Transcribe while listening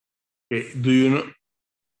Okay. Do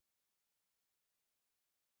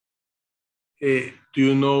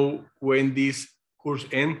you know when this course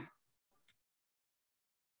ends?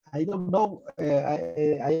 I don't know.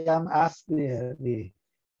 I am asked the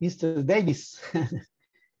Mr. Davis.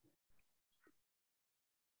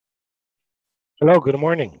 Hello, good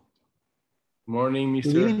morning. Morning,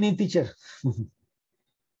 Mr. Good evening, teacher.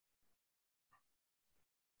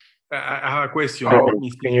 I have a question.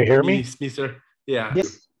 Can you hear me? Mr. Yeah.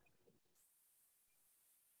 Yes.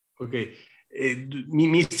 Okay.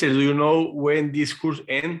 Mister, do you know when this course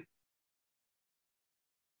ends?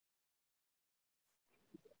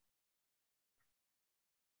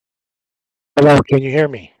 Hello, can you hear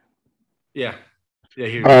me? Yeah. Yeah,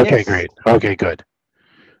 here. Okay, Yes. great. Okay, good.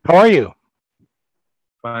 How are you?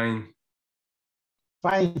 Fine.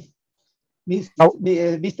 Fine.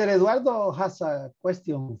 Mr. Eduardo has a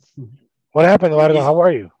question. What happened, Eduardo? How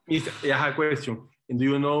are you? Mister, I have a question. And do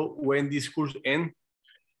you know when this course ends?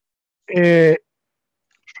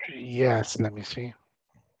 Yes, let me see.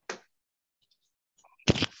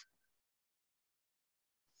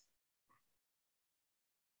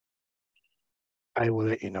 I will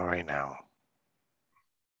let you know right now.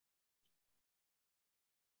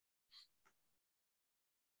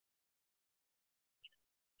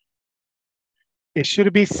 It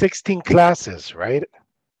should be 16 classes, right?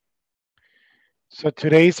 So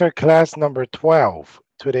today's our class number 12.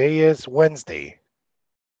 Today is Wednesday.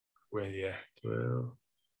 Well, yeah, 12.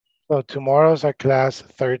 So tomorrow's our class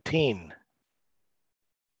 13.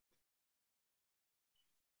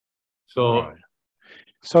 So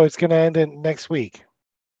it's going to end in next week.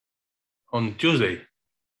 On Tuesday?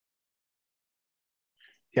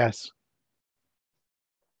 Yes.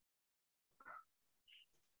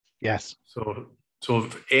 Yes. So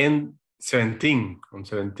end 17, on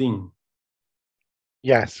 17.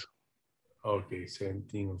 Yes. Okay,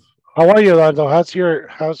 17. How are you, Eduardo? How's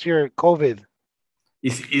your COVID?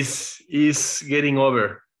 It's getting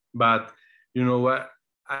over, but you know what?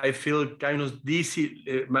 I feel kind of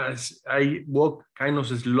dizzy. I walk kind of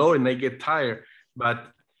slow and I get tired,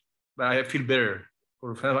 but I feel better.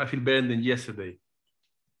 I feel better than yesterday.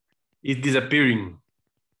 It's disappearing.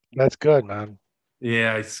 That's good, man.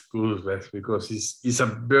 Yeah, it's good. That's because it's a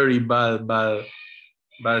very bad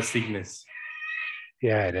sickness.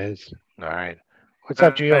 Yeah, it is. All right. What's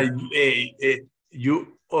up, Gio?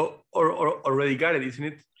 You already got it, isn't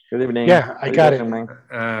it? Good evening. Yeah, I got it. Yeah,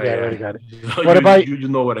 I already got it. So What about you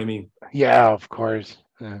know what I mean? Yeah, of course.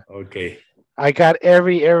 Yeah. Okay. I got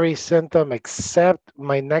every symptom except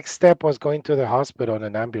my next step was going to the hospital in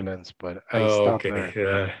an ambulance, but I stopped there.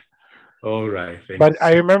 Yeah. All right. But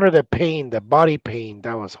I remember the pain, the body pain.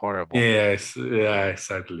 That was horrible. Yes. Yeah.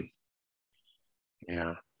 Exactly.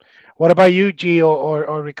 Yeah. What about you, Gio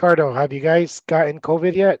or Ricardo? Have you guys gotten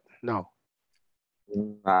COVID yet? No.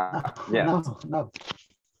 Yeah. No.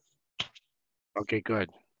 Okay, good.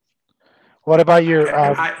 What about your?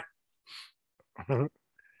 I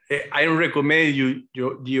don't recommend you,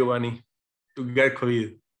 Giovanni, to get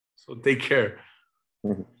COVID. So take care.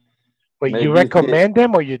 Wait, you recommend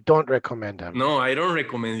them or you don't recommend them? No, I don't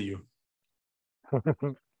recommend you.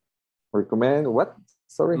 Recommend what?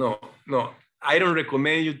 Sorry. No. I don't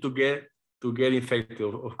recommend you to get infected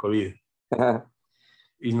of COVID.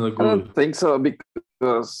 It's not good. I don't think so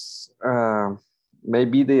because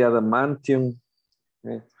maybe the adamantium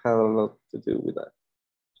had a lot to do with that.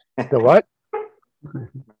 The what?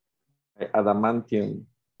 Adamantium.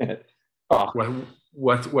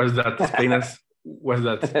 What's that? Explain us. What's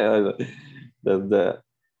that?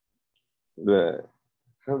 the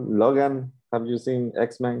Logan. Have you seen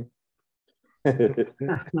X-Men? I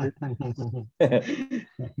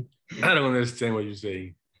don't understand what you're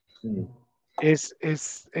saying. It's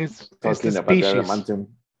talking the about the species. adamantium.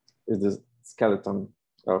 It's the skeleton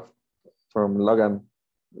from Logan.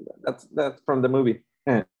 That's from the movie.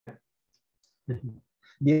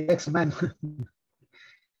 The X-Men.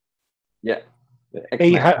 Yeah.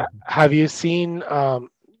 Hey, have you seen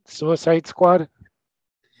Suicide Squad?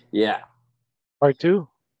 Yeah. Part 2?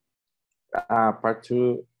 Part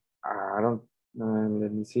 2. I don't.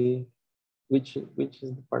 Let me see. Which is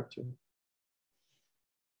the part 2?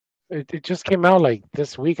 It just came out like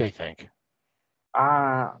this week, I think. No,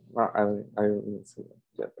 I didn't see it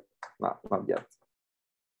yet. Not yet.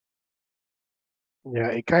 Yeah,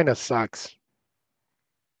 it kind of sucks.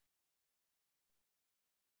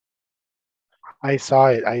 I saw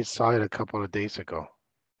it a couple of days ago.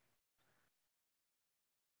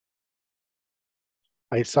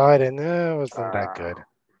 I saw it and it wasn't that good.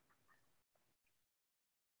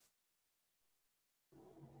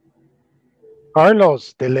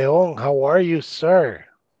 Carlos de Leon, how are you, sir?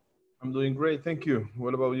 I'm doing great, thank you.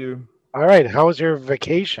 What about you? All right. How was your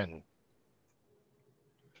vacation?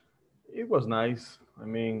 It was nice. I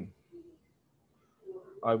mean,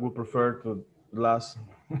 I would prefer to last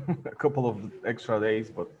a couple of extra days,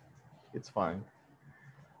 but it's fine.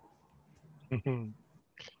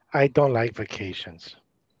 I don't like vacations.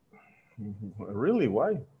 Really?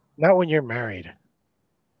 Why? Not when you're married.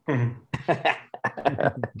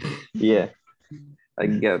 Yeah,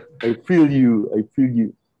 I feel you. I feel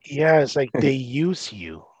you. Yeah, it's like they use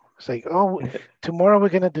you. It's like, oh, tomorrow we're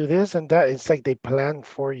gonna do this and that. It's like they plan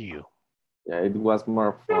for you. Yeah, it was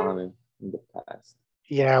more fun in the past.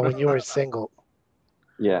 Yeah, when you were single,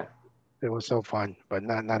 Yeah. it was so fun, but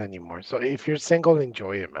not anymore. So if you're single,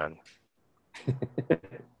 enjoy it, man.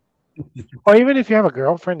 Or even if you have a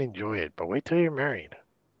girlfriend, enjoy it. But wait till you're married.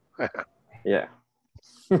 Yeah.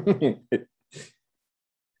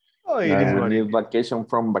 Oh, it Now is we what it need is. vacation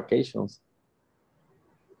from vacations.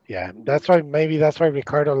 Yeah, that's why maybe that's why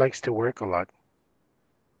Ricardo likes to work a lot.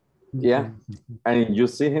 Yeah. And you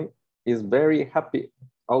see him, he's very happy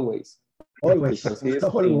always Always, because he's in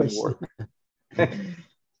always. work.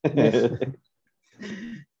 Yes.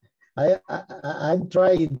 I'm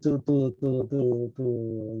trying to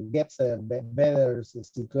get a better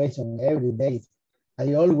situation every day.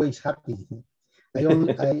 I always happy. I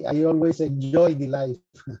always enjoy the life.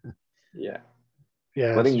 Yeah.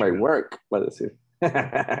 Yeah, But that's in my true. work, what is it?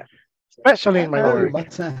 Especially in my No, work.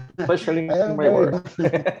 but Especially I in am my very work.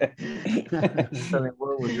 bad. Telling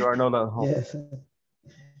where when you are not at home. Yes.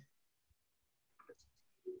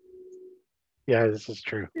 Yeah, this is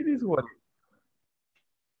true. It is what it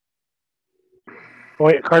is.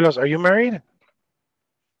 Wait, Carlos, are you married?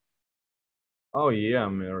 Oh yeah,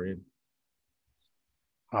 I'm married.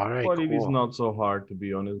 All right, But it is cool. not so hard to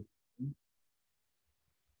be honest.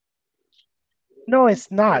 No, it's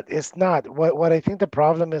not. It's not. What I think the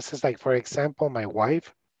problem is like, for example, my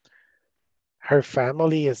wife, her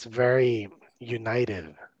family is very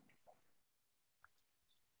united.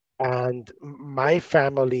 And my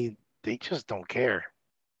family, they just don't care.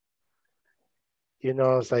 You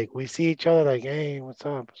know, it's like we see each other like, hey, what's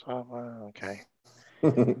up? What's up? Okay.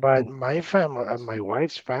 But my family, my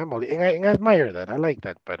wife's family, and I admire that. I like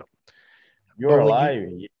that. You're But when you,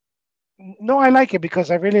 alive. no, I like it because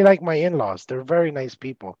I really like my in-laws. They're very nice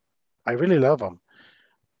people. I really love them.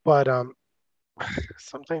 But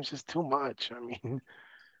sometimes it's too much. I mean,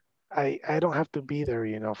 I don't have to be there,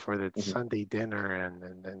 you know, for the Sunday dinner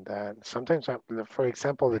and that. Sometimes, for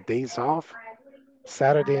example, the days off,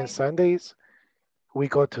 Saturday and Sundays, we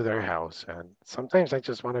go to their house, and sometimes I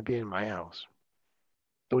just want to be in my house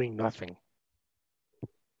doing nothing.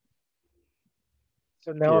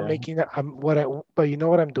 So now I'm Yeah. making what I, but you know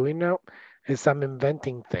what I'm doing now is I'm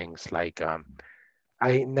inventing things like I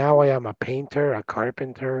am a painter, a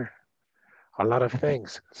carpenter, a lot of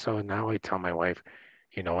things. So now I tell my wife,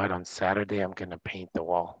 you know what, on Saturday I'm gonna paint the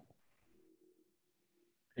wall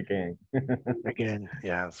Again. again.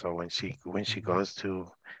 Yeah. So when she goes to,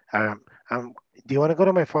 um, do you want to go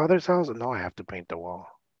to my father's house? No, I have to paint the wall.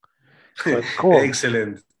 So it's cool.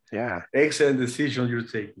 Excellent. Yeah. Excellent decision you're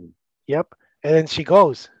taking. Yep. And then she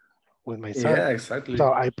goes with my son. Yeah, exactly.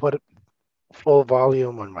 So I put full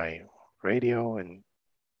volume on my radio and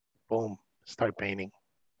boom, start painting.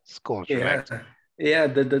 It's cool. It's Yeah, relaxing. yeah,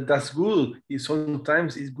 that's good.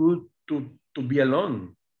 Sometimes it's good to be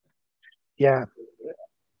alone. Yeah.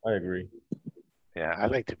 I agree. Yeah. I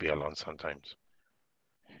like to be alone sometimes.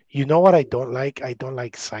 You know what I don't like? I don't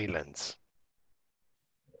like silence.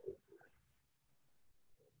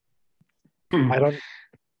 I don't,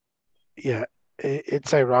 yeah.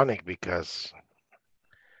 It's ironic because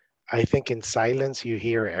I think in silence you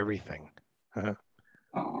hear everything. Uh-huh.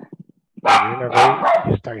 When you're in a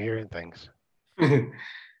very, you start hearing things. Let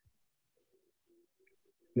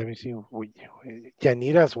me see.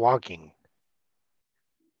 Janita's walking.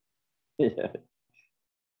 Yeah.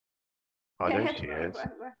 Oh, there she is.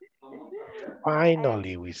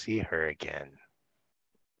 Finally, we see her again.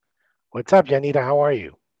 What's up, Janita? How are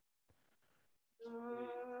you?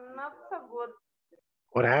 Not so good.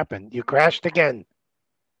 What happened? You crashed again.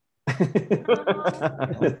 Oh I'm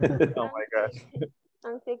my sick. gosh.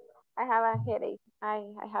 I'm sick. I have a headache. I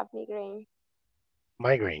have migraine.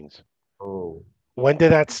 Migraines. Oh. When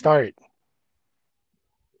did that start?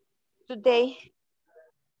 Today,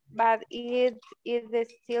 but it is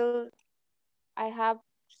still. I have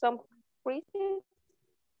some crisis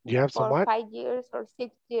You have for somewhat? 5 years or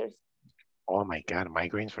 6 years. Oh my God,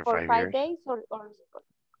 migraines for For five five years. days or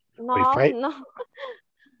Wait, no, five? no,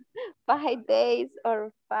 5 days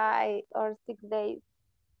or 5 or 6 days.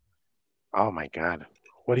 Oh my God.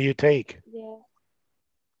 What do you take? Yes.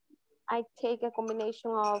 I take a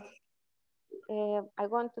combination of, I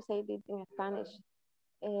want to say this in Spanish,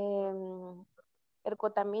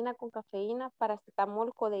 ergotamina con cafeína,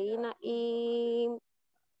 paracetamol, codeína y...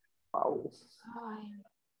 Wow. Ay,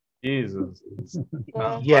 Jesus.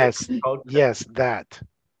 Yes, yes, that.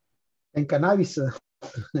 And cannabis.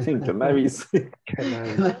 Cannabis.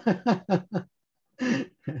 Cannabis.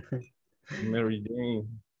 Mary Jane.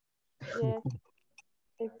 yes,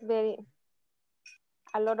 it's very,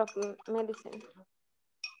 a lot of medicine.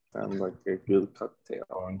 Sounds like a good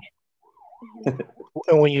cocktail.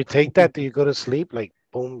 And when you take that, do you go to sleep? Like,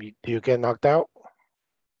 boom, do you get knocked out?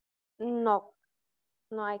 No,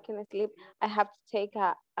 no, I can sleep. I have to take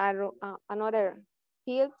another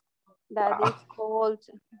pill that is called,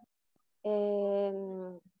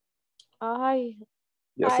 ay,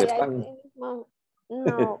 Yes, I están. think, no,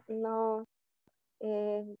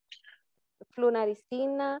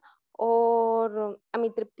 flunaricina or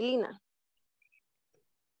amitriptilina.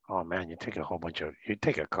 Oh man, you take a whole bunch of, you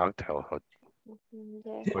take a cocktail. Yes,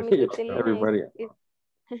 Yeah, amitriptilina everybody. is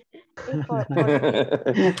for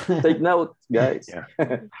sleep. Take note, guys. Yeah.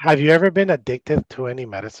 Have you ever been addicted to any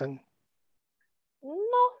medicine?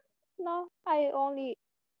 No, I only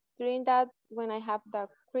drink that when I have the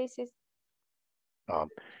crisis.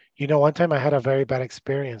 You know, one time I had a very bad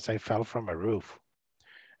experience. I fell from a roof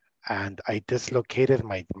and I dislocated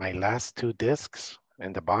my last two discs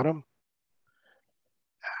in the bottom.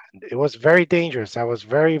 And it was very dangerous. I was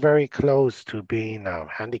very, very close to being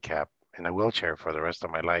handicapped in a wheelchair for the rest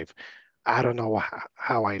of my life. I don't know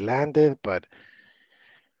how I landed, but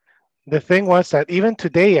the thing was that even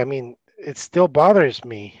today, I mean, it still bothers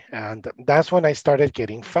me. And that's when I started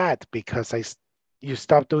getting fat because you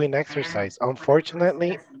stop doing exercise.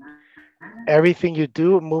 Unfortunately, everything you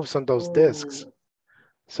do moves on those discs.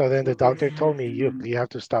 So then the doctor told me, you have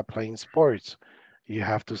to stop playing sports. You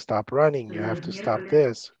have to stop running. You have to stop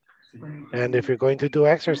this. And if you're going to do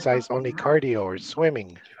exercise, only cardio or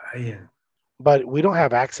swimming. But we don't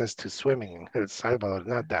have access to swimming in El Salvador,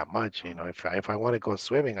 not that much. You know, if I want to go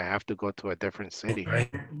swimming, I have to go to a different city.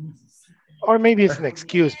 Or maybe it's an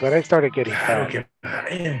excuse, but I started getting fat.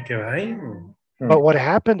 But what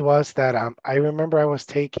happened was that I remember I was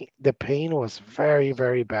taking, the pain was very,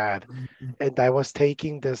 very bad. And I was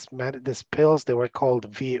taking this pills, they were called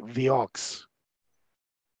Vioxx.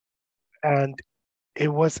 And it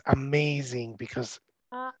was amazing because,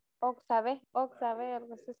 Oxabe, algo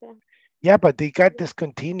así se llama. yeah, but they got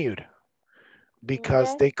discontinued because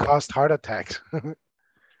Yes. they caused heart attacks.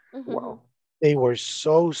 Wow. They were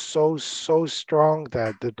so strong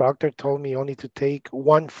that the doctor told me only to take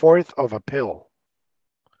 1/4 of a pill.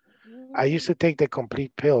 I used to take the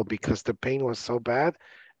complete pill because the pain was so bad.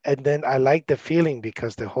 And then I liked the feeling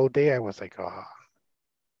because the whole day I was like, oh.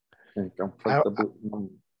 And comfortable.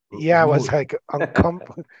 Yeah, I was like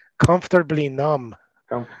comfortably numb.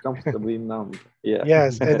 Comfortably numb. Yeah.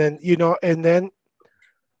 Yes. And then, you know, and then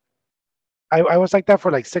I was like that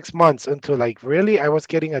for like 6 months until like really I was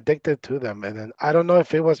getting addicted to them. And then I don't know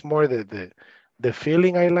if it was more the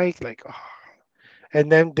feeling I like, oh.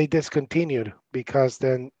 And then they discontinued because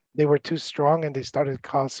then they were too strong and they started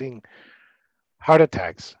causing heart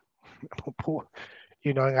attacks.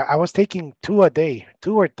 You know, I was taking 2 a day,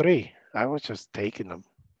 2 or 3. I was just taking them.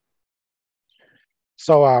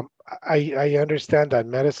 So I understand that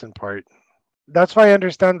medicine part. That's why I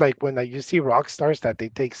understand like when you see rock stars that they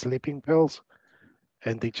take sleeping pills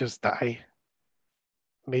and they just die.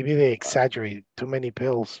 Maybe they exaggerate too many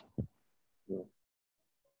pills.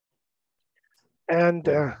 And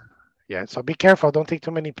yeah, so be careful. Don't take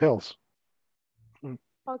too many pills.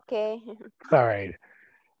 Okay. All right.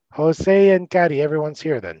 Jose and Cady, everyone's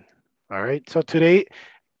here then. All right. So today,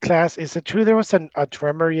 class, is it true there was a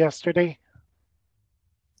tremor yesterday?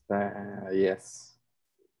 Yes.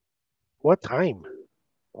 What time?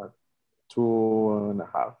 What,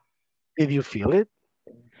 2.5? Did you feel it?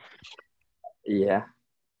 Yeah.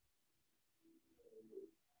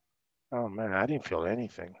 Oh man, I didn't feel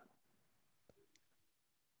anything.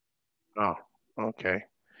 Oh, okay.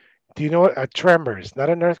 Do you know what a tremor is? Not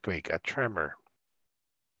an earthquake, a tremor.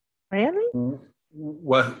 Really?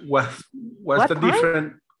 What's the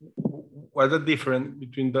difference? What's the difference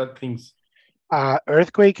between that things?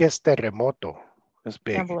 Earthquake is terremoto. It's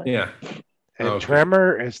big. Temblor. Yeah. And Okay.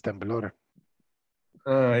 tremor is temblor.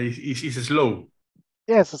 It's slow.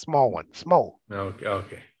 Yeah, it's a small one. Small.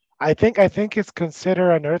 Okay. I think it's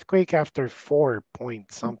considered an earthquake after 4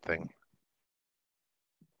 point something.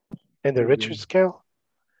 In the Richter scale?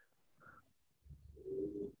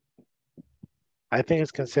 I think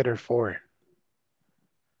it's considered 4.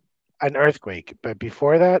 An earthquake, but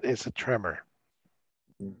before that, it's a tremor.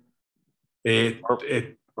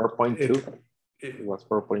 4.2. It was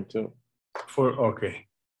 4.2. Okay.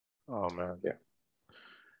 Oh man. Yeah.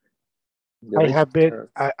 I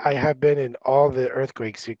have been in all the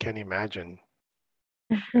earthquakes you can imagine.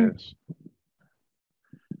 Yes.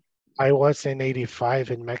 I was in 85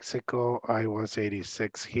 in Mexico. I was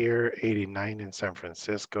 86 here, 89 in San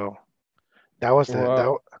Francisco. That was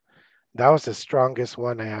that was the strongest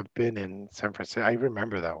one I have been in San Francisco. I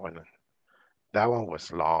remember that one. That one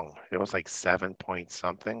was long. It was like 7 point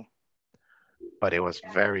something, but it was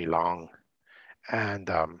very long. And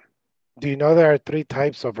do you know there are 3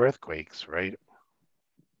 types of earthquakes, right?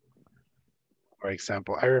 For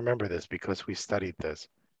example, I remember this because we studied this.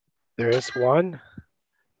 There is one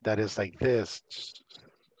that is like this.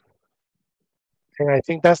 And I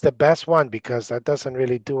think that's the best one because that doesn't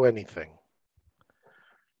really do anything.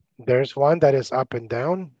 There's one that is up and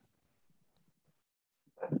down.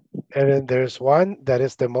 And then there's one that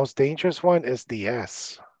is the most dangerous one is the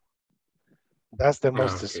S. That's the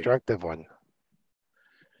most destructive one.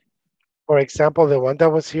 For example, the one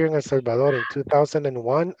that was here in El Salvador in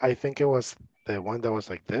 2001, I think it was the one that was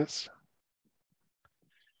like this.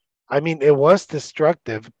 I mean, it was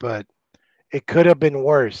destructive, but it could have been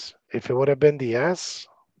worse. If it would have been the S,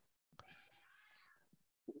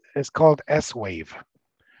 it's called S wave.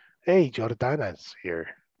 Hey, Jordana's here.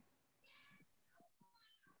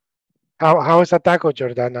 How is Ataco,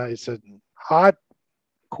 Jordana? Is it hot,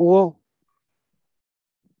 cool?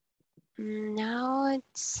 Now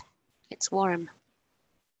it's warm.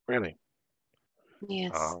 Really?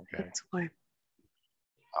 Yes, Oh, okay. it's warm.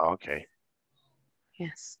 Oh, okay.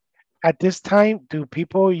 Yes. At this time, do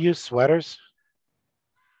people use sweaters?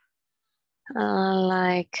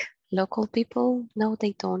 Like local people? No,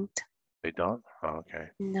 they don't. They don't? Oh, okay.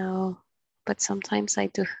 No, but sometimes I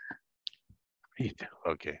do.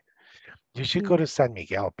 Okay. You should go to San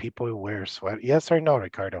Miguel. People wear sweaters. Yes or no,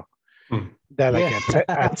 Ricardo? That like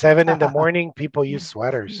at 7 in the morning, people use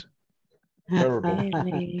sweaters.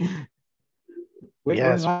 Really?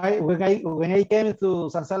 Yes. When I came to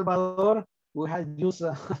San Salvador, we had used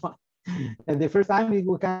and the first time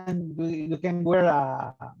you can wear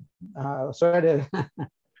a sweater.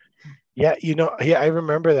 Yeah, I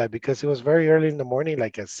remember that because it was very early in the morning,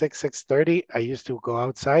 like at 6:30. I used to go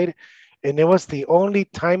outside, and it was the only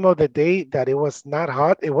time of the day that it was not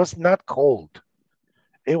hot. It was not cold.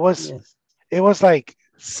 It was like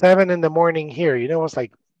 7 in the morning here. It was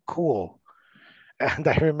like cool. And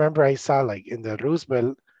I remember I saw like in the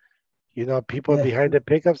Roosevelt, people behind the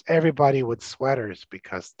pickups, everybody with sweaters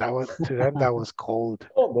because that was to them that was cold.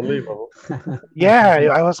 Unbelievable.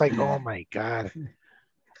 Yeah, I was like, oh my God.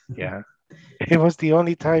 Yeah. It was the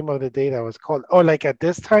only time of the day that was cold. Oh, like at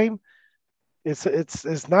this time, it's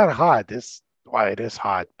not hot. It is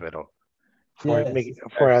hot, but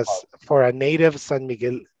for a native San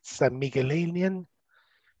Miguelanian,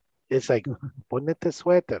 it's like ponete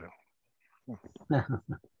suéter.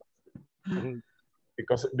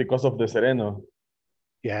 Because of the sereno.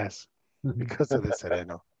 Yes, because of the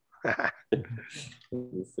sereno.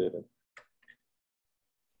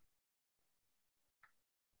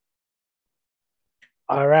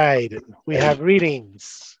 All right, we have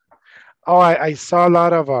readings. Oh, I saw a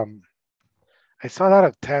lot of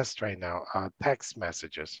tests right now, text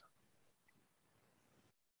messages.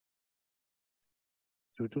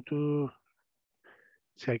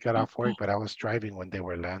 See, I got off work, but I was driving when they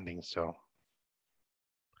were landing, so.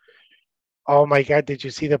 Oh my God, did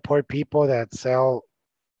you see the poor people that sell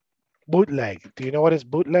bootleg? Do you know what is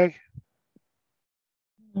bootleg?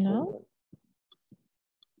 No.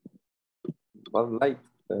 Bud Light,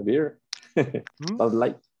 beer. Bud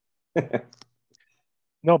Light.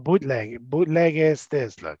 No, bootleg. Bootleg is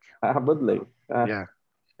this, look. Bootleg. Yeah.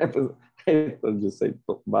 I thought you said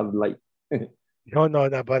Bud Light. No,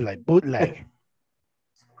 not Bud Light. Bootleg.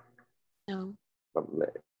 No.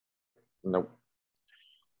 Bootleg. No.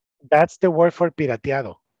 That's the word for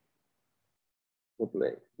pirateado.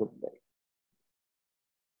 Bootleg.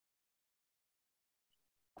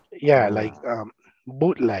 Yeah, like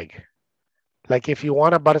bootleg. Like if you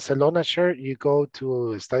want a Barcelona shirt, you go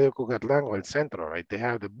to Estadio Cucatlán or El Centro, right? They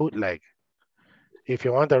have the bootleg. If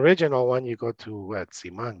you want the original one, you go to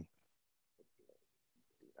Simán.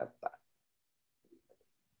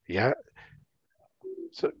 Yeah.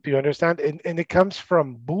 So do you understand? And it comes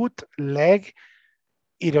from bootleg.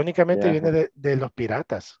 Irónicamente viene de los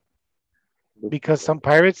piratas. Because some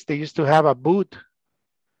pirates, they used to have a boot.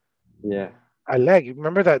 Yeah. A leg.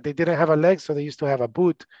 Remember that they didn't have a leg, so they used to have a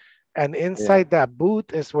boot. And inside that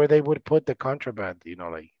boot is where they would put the contraband,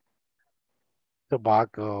 like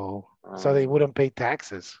tobacco, so they wouldn't pay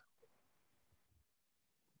taxes.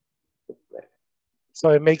 So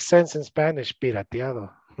it makes sense in Spanish, pirateado,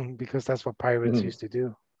 because that's what pirates used to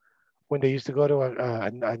do. When they used to go to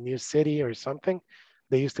a new city or something,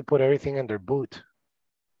 they used to put everything in their boot.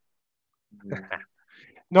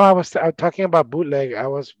 No, I was talking about bootleg.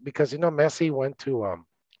 Because Messi went to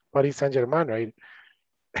Paris Saint-Germain, right?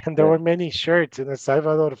 And there were many shirts in El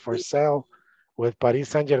Salvador for sale with Paris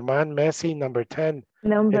Saint-Germain, Messi, number 10.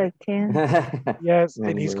 Number 10. Yes,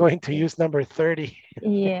 and he's going to use number 30.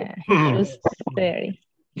 Yeah, he chose 30.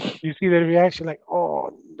 You see the reaction like,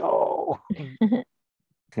 oh, no.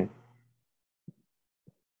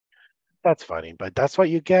 That's funny, but that's what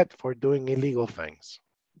you get for doing illegal things.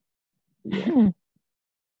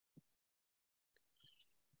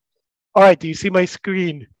 All right, do you see my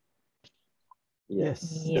screen?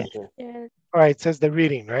 Yes. Yes. Yes. All right, it says the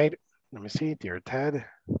reading, right? Let me see, dear Ted.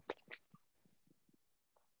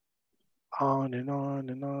 On and on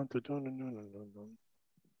and on.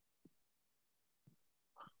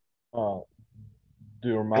 Do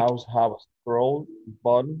your mouse have a scroll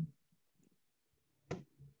button?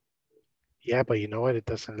 Yeah, but you know what? It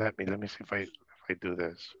doesn't let me. Let me see if I do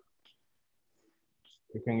this.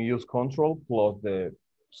 You can use Control plus the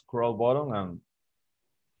scroll button and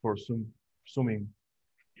for zooming.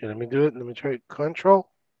 Yeah, let me do it. Let me try Control.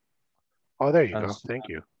 Oh, there you And go. Thank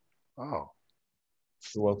you. Oh,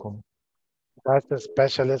 you're welcome. that's the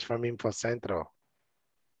specialist from InfoCentro.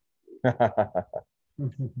 All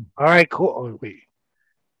right, cool. Oh, wait.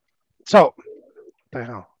 So, what the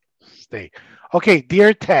hell? Stay. Okay,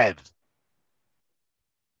 dear Ted.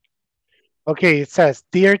 Okay, it says,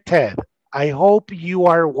 Dear Ted, I hope you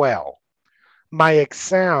are well. My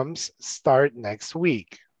exams start next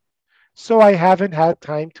week, so I haven't had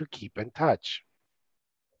time to keep in touch.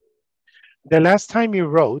 The last time you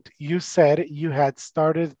wrote, you said you had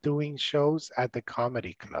started doing shows at the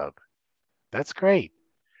comedy club. That's great.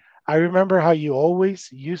 I remember how you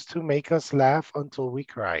always used to make us laugh until we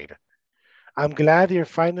cried. I'm glad you're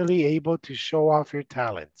finally able to show off your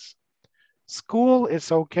talents. School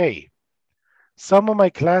is okay. Some of my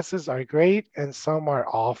classes are great and some are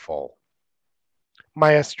awful.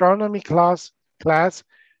 My astronomy class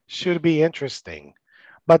should be interesting,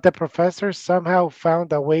 but the professor somehow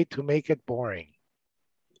found a way to make it boring.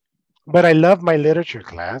 But I love my literature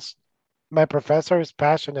class. My professor is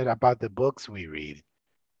passionate about the books we read,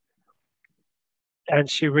 and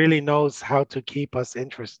she really knows how to keep us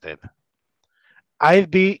interested. I'd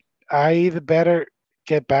better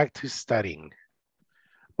get back to studying.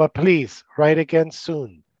 But please write again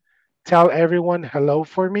soon. Tell everyone hello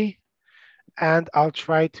for me, and I'll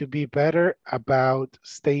try to be better about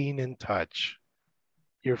staying in touch.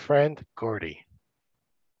 Your friend, Gordy.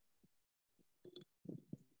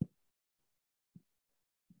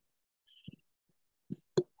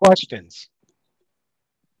 Questions?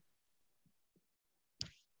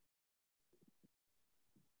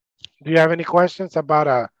 Do you have any questions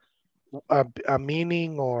about a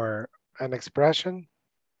meaning or an expression?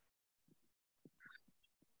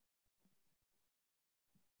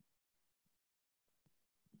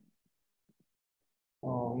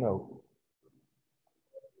 Oh, no.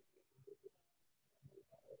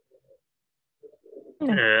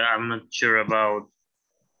 I'm not sure about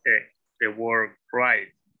the word right.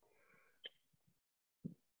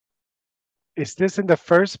 Is this in the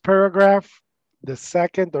first paragraph, the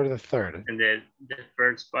second, or the third? In the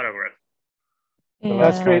first paragraph.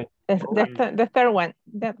 That's great. The third one.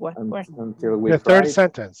 That one. Until we The cried. third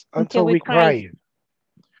sentence. Until we cried.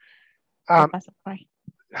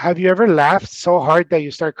 Have you ever laughed so hard that you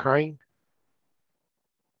start crying?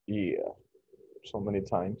 Yeah, so many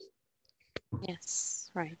times. Yes,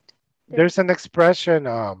 right. There's an expression.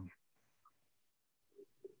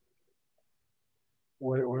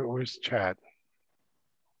 Where's Chad?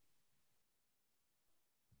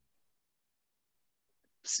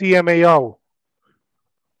 CMAO.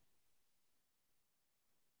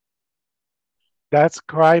 That's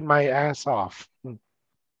cry my ass off.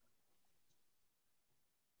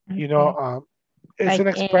 You know, it's like an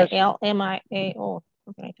expression. LMIAO.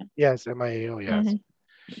 Okay. Yes, MIAO, yes.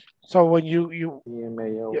 So when you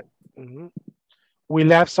CMAO. Yeah, we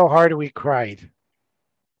laughed so hard we cried.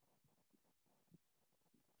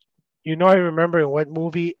 You know, I remember in what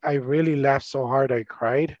movie I really laughed so hard I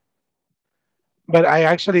cried. But I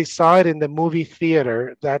actually saw it in the movie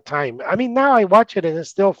theater that time. I mean, now I watch it and it's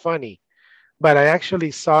still funny. But I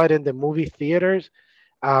actually saw it in the movie theaters.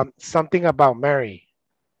 Something about Mary.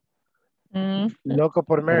 Loco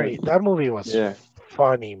por Mary. That movie was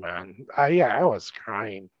funny, man. I was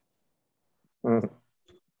crying.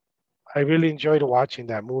 I really enjoyed watching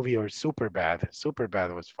that movie. Or Superbad.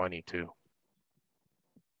 Superbad was funny too.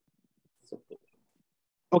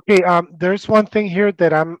 Okay, there's one thing here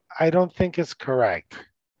that I don't think is correct.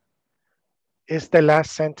 It's the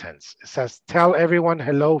last sentence. It says, tell everyone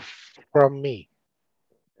hello from me.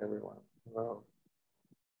 Everyone. No.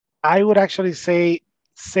 I would actually say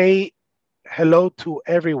hello to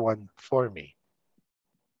everyone for me.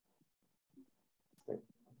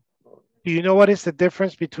 Do you know what is the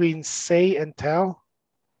difference between say and tell?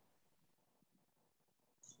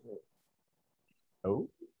 Oh,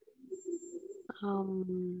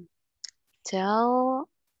 Tell,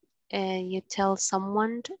 and you tell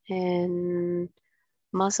someone, and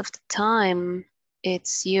most of the time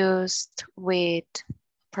it's used with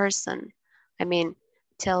person. I mean,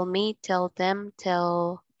 tell me, tell them,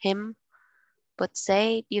 tell him. But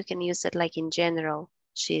say, you can use it like in general.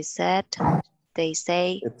 She said, they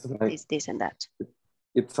say, It's like this and that.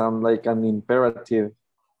 it sounds like an imperative.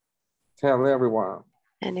 Tell everyone.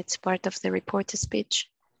 And it's part of the report speech.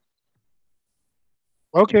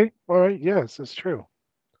 Okay, all right, yes, it's true.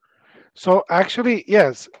 So actually,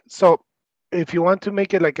 yes. So if you want to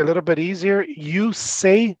make it like a little bit easier, you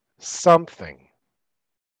say something.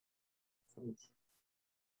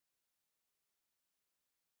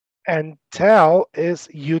 And tell is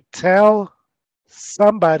you tell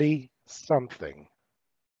somebody something.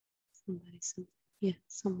 Yeah,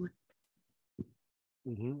 someone.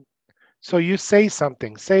 Mhm. So you say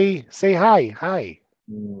something. Say hi, hi.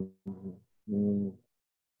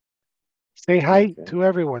 Say hi Okay. to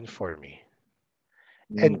everyone for me.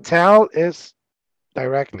 And tell is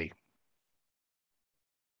directly.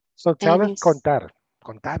 So tell is contar.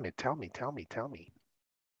 Contame, tell me.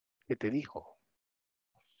 ¿Qué te dijo?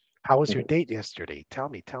 How was your date yesterday? Tell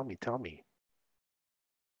me.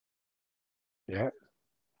 Yeah.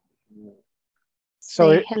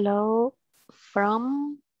 So Say hello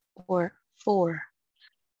from or for.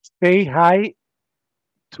 say hi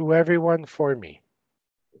to everyone for me.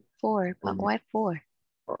 For, but why for?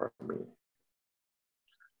 For me.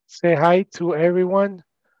 Say hi to everyone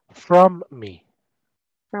from me.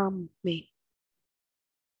 From me.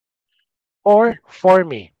 Or for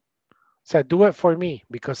me. So do it for me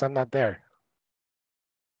because I'm not there.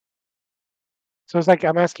 So it's like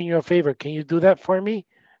I'm asking you a favor. Can you do that for me?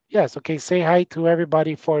 Yes. Okay. Say hi to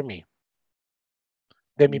everybody for me.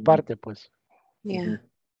 De mi parte, pues. Yeah.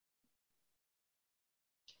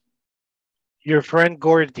 Your friend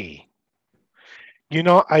Gordy. You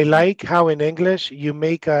know, I like how in English you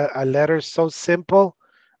make a letter so simple,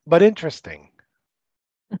 but interesting.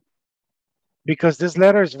 Because this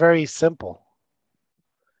letter is very simple.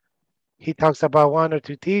 He talks about one or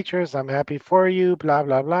two teachers. I'm happy for you, blah,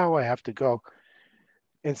 blah, blah. Oh, I have to go.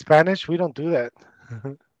 In Spanish, we don't do that.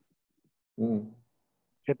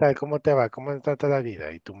 ¿Qué tal? ¿Cómo te va? ¿Cómo está toda la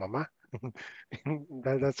vida? ¿Y tu mamá?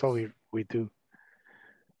 That's all we do.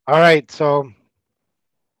 All right, so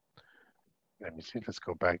let me see. Let's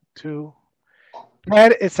go back to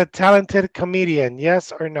Ted is a talented comedian.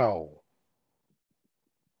 Yes or no?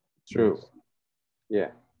 True.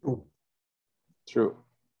 Yeah. True.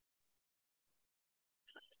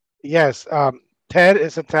 Yes. Ted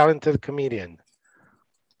is a talented comedian.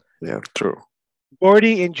 Yeah, true.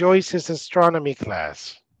 Gordy enjoys his astronomy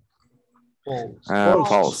class.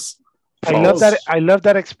 False. I love that. I love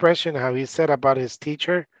that expression. How he said about his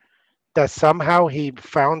teacher that somehow he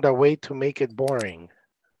found a way to make it boring.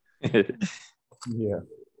 Yeah.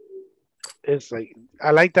 It's like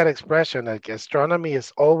I like that expression. Like astronomy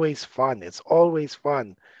is always fun. It's always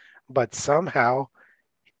fun, but somehow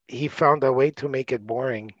he found a way to make it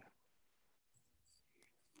boring.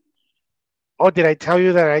 Oh, did I tell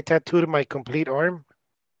you that I tattooed my complete arm?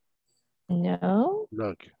 No.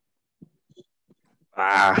 Look.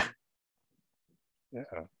 Yeah.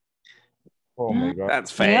 Oh my God.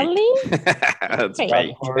 That's fake. Really? That's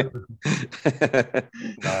Fake. fake.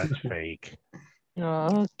 No, it's fake.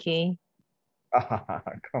 Oh, okay.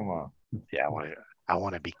 Come on. Yeah, I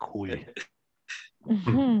want to be cool.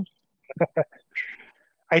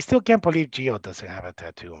 I still can't believe Gio doesn't have a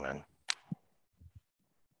tattoo, man.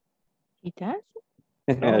 He does?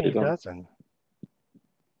 No, he doesn't.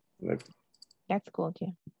 That's cool,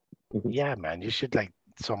 too. Yeah, man, you should like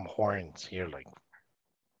some horns here, like.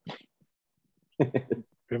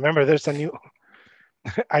 Remember, there's a new.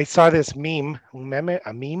 I saw this meme,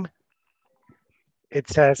 a meme. It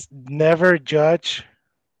says, "Never judge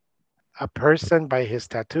a person by his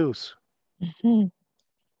tattoos." Y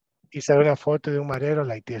sale una foto de un marero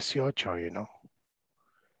like 18, you know.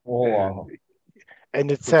 Oh, wow. And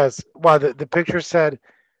it says, well, the picture said,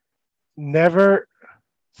 never.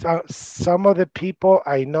 Some of the people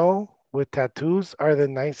I know with tattoos are the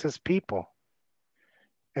nicest people.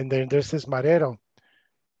 And then there's this marero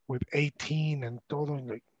with 18 and todo,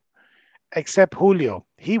 like, except Julio,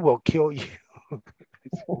 he will kill you.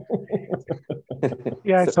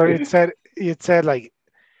 Yeah, so it said like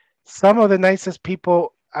some of the nicest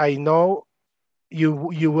people I know you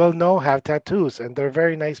will know have tattoos and they're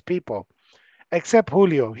very nice people. Except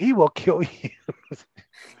Julio, he will kill you.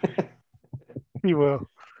 He will.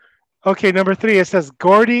 Okay, number 3, it says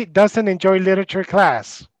Gordy doesn't enjoy literature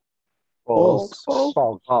class. False.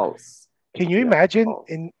 False. False. Can you Yeah, imagine false.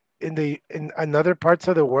 in another parts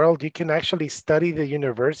of the world, you can actually study the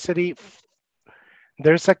university.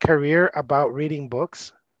 There's a career about reading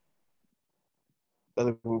books.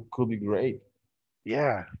 That could be great.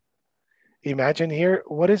 Yeah. Imagine here,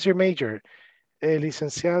 what is your major?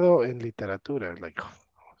 Licenciado en literatura. Like,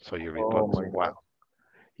 so you read Oh books. my God. Wow.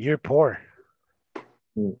 You're poor.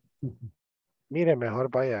 Mm. Mire, mejor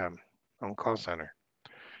vaya a un call center.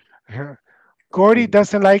 Gordy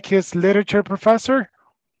doesn't like his literature professor.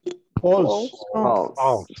 False. False.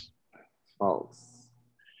 False. False.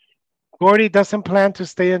 Gordy doesn't plan to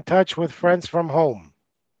stay in touch with friends from home.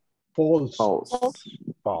 False. False.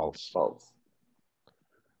 False. False.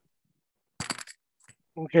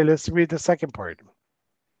 Okay, let's read the second part.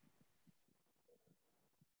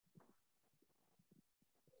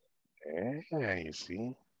 Yeah, you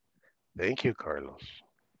see. Thank you, Carlos.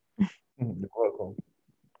 You're welcome.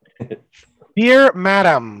 Dear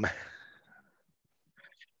Madam,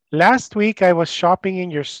 last week I was shopping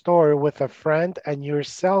in your store with a friend and your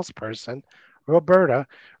salesperson, Roberta,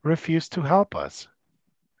 refused to help us.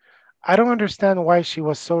 I don't understand why she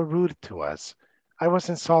was so rude to us. I was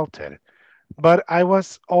insulted, but I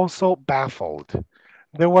was also baffled.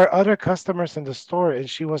 There were other customers in the store and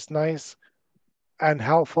she was nice and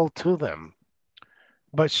helpful to them,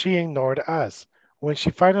 but she ignored us. When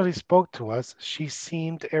she finally spoke to us, she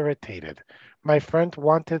seemed irritated. My friend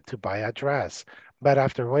wanted to buy a dress, but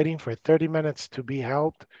after waiting for 30 minutes to be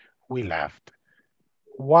helped, we left.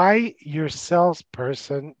 Why your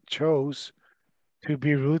salesperson chose to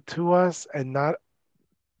be rude to us and not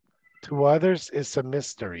to others is a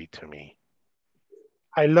mystery to me.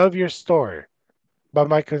 I love your store, but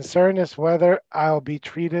my concern is whether I'll be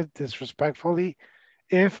treated disrespectfully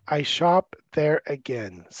if I shop there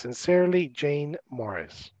again. Sincerely, Jane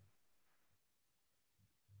Morris.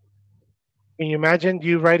 Can you imagine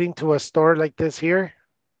you writing to a store like this here?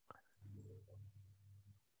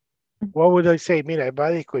 What would I say? Mira, va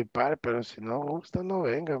a disculpar, pero si no gusta, no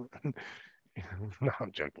venga. No,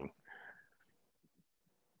 I'm joking.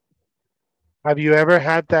 Have you ever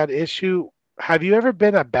had that issue? Have you ever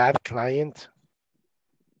been a bad client?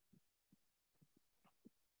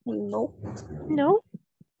 No. No.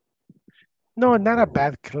 No, not a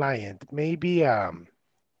bad client. Maybe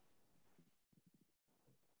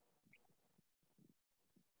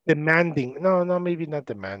demanding. No, no, maybe not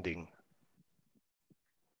demanding.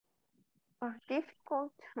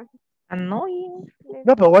 Difficult. Annoying.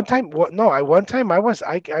 No, but one time, no, one time I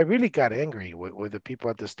really got angry with the people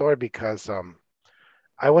at the store because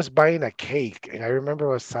I was buying a cake and I remember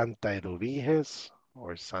it was Santa Eduviges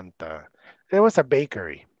or Santa. It was a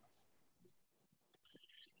bakery.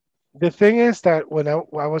 The thing is that when I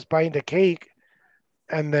was buying the cake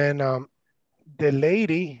and then the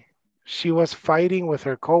lady, she was fighting with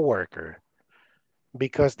her coworker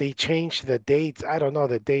because they changed the dates. I don't know,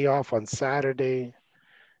 the day off on Saturday.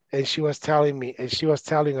 And she was telling me, and she was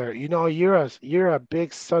telling her, you know, you're a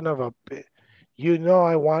big son of a, you know,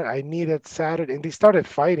 I needed Saturday, and they started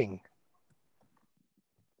fighting.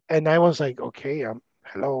 And I was like, okay,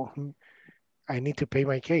 hello, I need to pay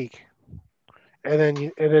my cake. And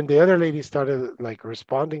then the other lady started like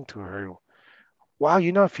responding to her. Wow,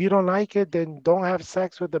 you know, if you don't like it, then don't have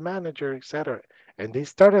sex with the manager, etc. And they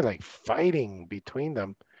started like fighting between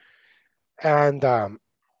them. And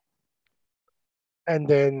and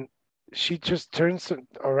then she just turns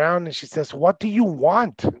around and she says, "What do you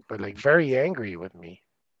want?" But like very angry with me.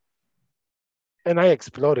 And I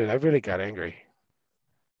exploded. I really got angry.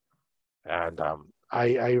 And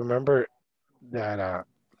I remember that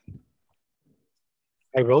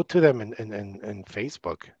I wrote to them in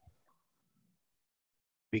Facebook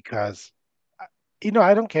because you know,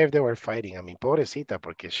 I don't care if they were fighting. I mean, pobrecita,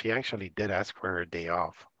 porque she actually did ask for her day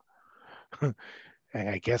off. And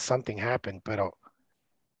I guess something happened, but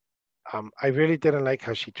I really didn't like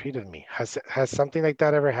how she treated me. Has something like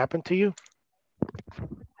that ever happened to you?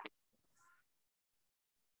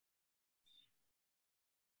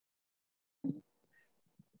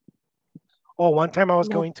 Oh, one time I was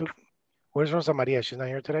No. going to, where's Rosa Maria? She's not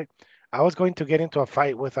here today. I was going to get into a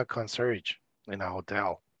fight with a concierge in a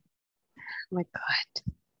hotel. Oh my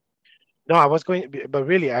God. No, I was going, but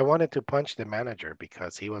really, I wanted to punch the manager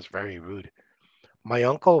because he was very rude. My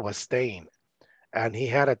uncle was staying, and he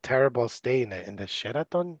had a terrible stay in the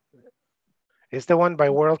Sheraton. It's the one by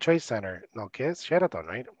World Trade Center. No, kids, Sheraton,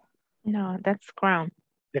 right? No, that's Crown.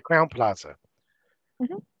 The Crown Plaza.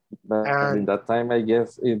 Mhm. But in And that time, I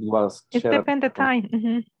guess it was It depends the Sheraton.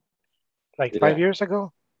 time. like Yeah. 5 years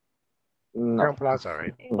ago, Crown No. Plaza,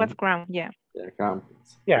 right? It was Crown, yeah. Yeah,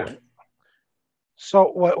 campus. Yeah. Yeah.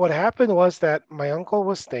 So what happened was that my uncle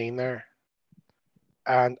was staying there,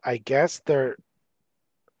 and I guess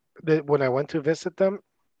when I went to visit them,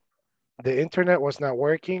 the internet was not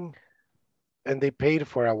working, and they paid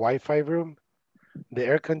for a Wi-Fi room. The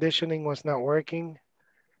air conditioning was not working,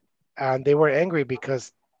 and they were angry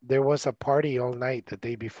because there was a party all night the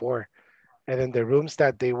day before, and then the rooms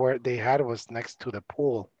that they had was next to the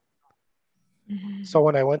pool. So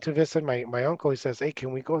when I went to visit my uncle, he says, "Hey,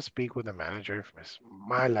 can we go speak with the manager? It's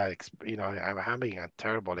my I'm having a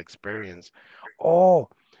terrible experience." Oh,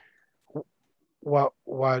 what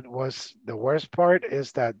was the worst part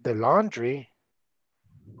is that the laundry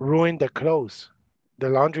ruined the clothes. The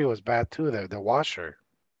laundry was bad too. The washer.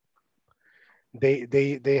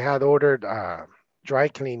 They had ordered dry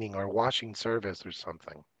cleaning or washing service or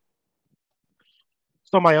something.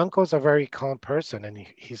 So my uncle's a very calm person, and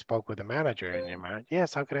he spoke with the manager, and the man,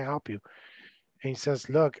 yes, how can I help you? And he says,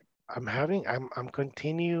 look, I'm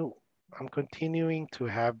continuing to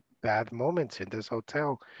have bad moments in this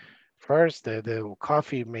hotel. First, the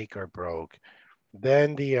coffee maker broke.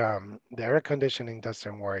 Then the air conditioning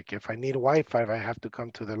doesn't work. If I need Wi-Fi, I have to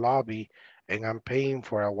come to the lobby, and I'm paying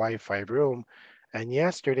for a Wi-Fi room. And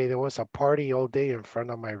yesterday there was a party all day in front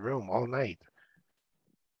of my room all night.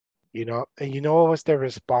 And what was the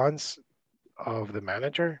response of the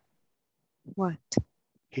manager? What?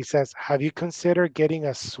 He says, have you considered getting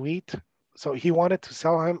a suite? So he wanted to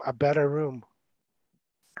sell him a better room.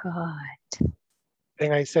 God.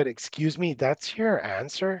 And I said, excuse me, that's your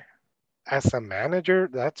answer? As a manager,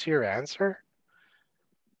 that's your answer?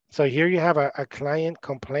 So here you have a client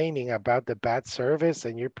complaining about the bad service,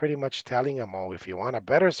 and you're pretty much telling him, oh, if you want a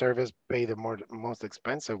better service, pay the most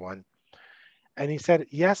expensive one. And he said,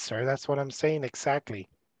 yes, sir, that's what I'm saying exactly.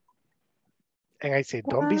 And I said,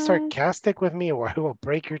 don't be What? sarcastic with me or I will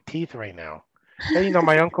break your teeth right now. Then,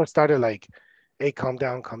 my uncle started like, hey, calm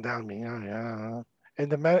down, calm down. Yeah.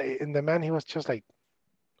 And the man, he was just like,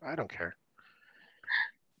 I don't care.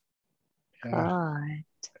 Yeah. God.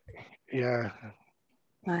 Yeah.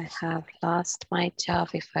 I have lost my job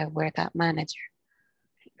if I were that manager.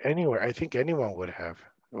 Anywhere. I think anyone would have.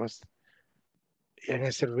 It was, and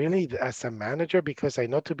I said, really, as a manager, because I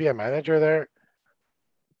know to be a manager there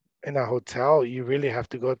in a hotel, you really have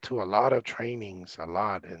to go to a lot of trainings, a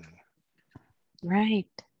lot. And, Right.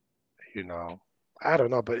 I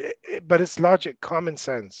don't know, but it's logic, common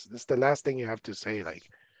sense. It's the last thing you have to say. Like,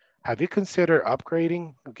 have you considered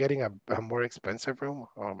upgrading, getting a more expensive room?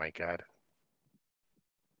 Oh my God.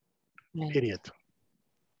 Right. Idiot.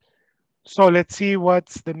 So let's see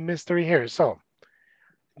what's the mystery here. So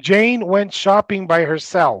Jane went shopping by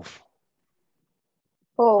herself.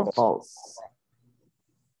 False. False.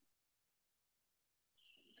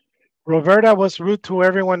 Roberta was rude to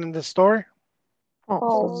everyone in the store.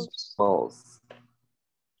 False. False.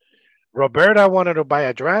 Roberta wanted to buy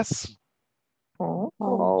a dress. False.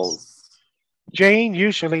 False. Jane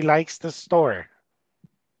usually likes the store.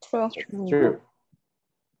 True. True.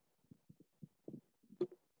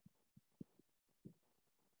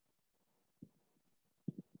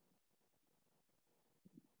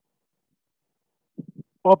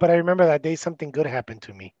 Oh, but I remember that day something good happened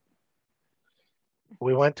to me.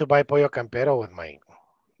 We went to buy pollo campero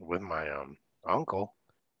with my uncle,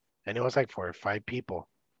 and it was like for 5 people.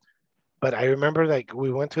 But I remember like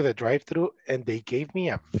we went to the drive-through and they gave me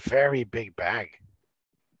a very big bag.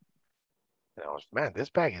 And I was, man,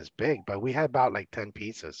 this bag is big, but we had about like 10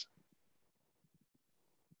 pieces.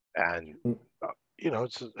 And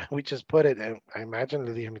we just put it, and I imagine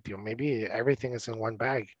maybe everything is in one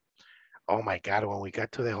bag. Oh my God, when we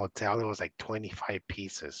got to the hotel, it was like 25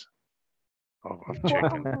 pieces of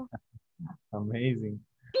chicken. Wow. Amazing.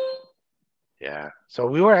 Yeah. So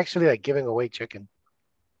we were actually like giving away chicken.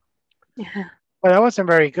 Yeah. But that wasn't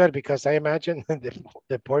very good because I imagine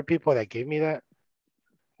the poor people that gave me that,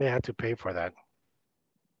 they had to pay for that.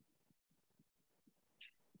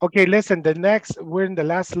 Okay, listen, we're in the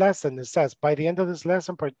last lesson. It says by the end of this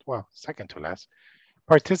lesson, second to last,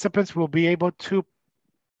 participants will be able to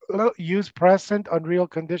use present unreal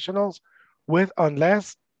conditionals with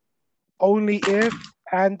unless, only if,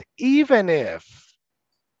 and even if.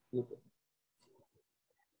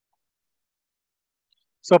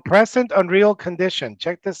 So present unreal condition.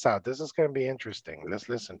 Check this out. This is going to be interesting. Let's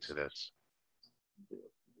listen to this.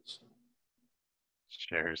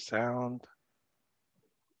 Share sound.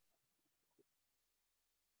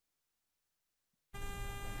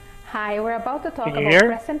 Hi, we're about to talk Can you about hear?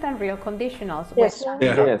 present and real conditionals Yes. with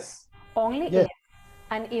Yeah. Yes. only Yes. if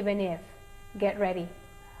and even if. Get ready.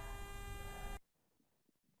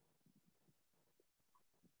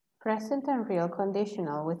 Present and real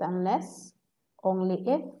conditional with unless, only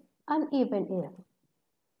if, and even if.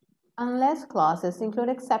 Unless clauses include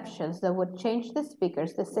exceptions that would change the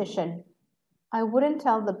speaker's decision. I wouldn't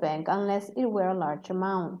tell the bank unless it were a large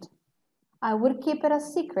amount. I would keep it a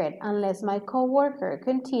secret unless my coworker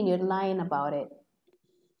continued lying about it.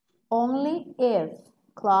 Only if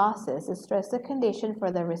clauses stress the condition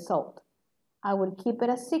for the result. I would keep it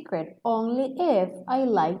a secret only if I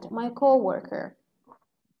liked my coworker.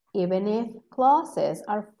 Even if clauses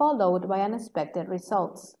are followed by unexpected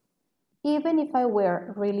results. Even if I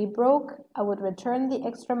were really broke, I would return the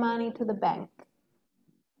extra money to the bank.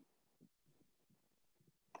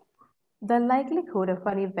 The likelihood of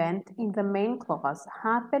an event in the main clause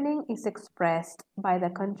happening is expressed by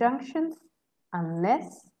the conjunctions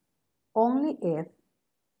unless, only if,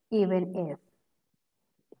 even if.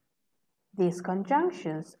 These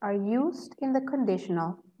conjunctions are used in the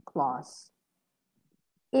conditional clause.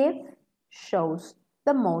 If shows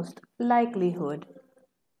the most likelihood.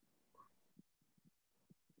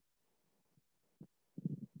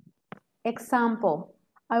 Example,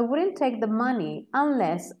 I wouldn't take the money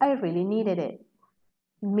unless I really needed it.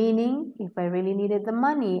 Meaning, if I really needed the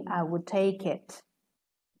money, I would take it.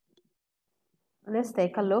 Let's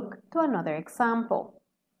take a look to another example.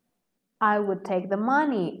 I would take the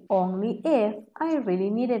money only if I really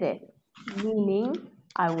needed it. Meaning,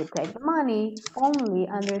 I would take the money only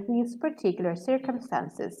under these particular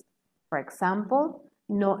circumstances. For example,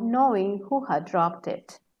 not knowing who had dropped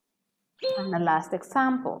it. And the last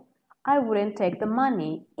example, I wouldn't take the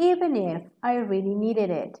money even if I really needed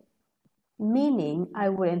it. Meaning, I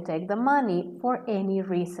wouldn't take the money for any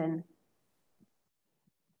reason.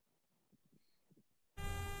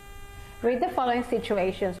 Read the following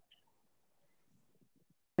situations. If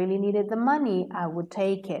I really needed the money, I would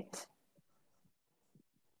take it.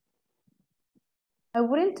 I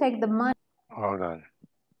wouldn't take the money. Hold on.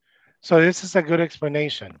 So this is a good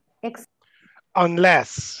explanation.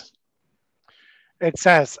 Unless it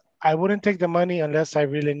says, I wouldn't take the money unless I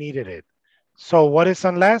really needed it. So what is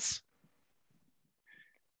unless?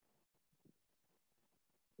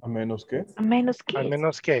 A menos que. A menos que. A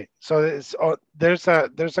menos que. So it's, there's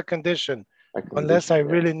a condition. Unless I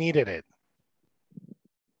really needed it.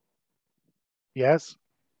 Yes?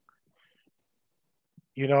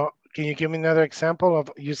 You know, can you give me another example of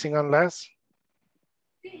using unless?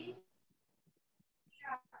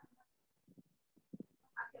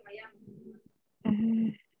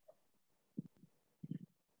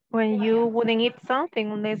 When you wouldn't eat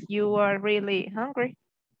something unless you are really hungry.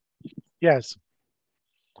 Yes.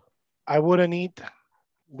 I wouldn't eat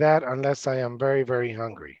that unless I am very, very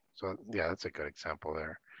hungry. So yeah, that's a good example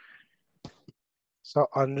there. So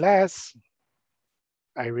unless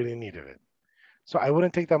I really needed it. So I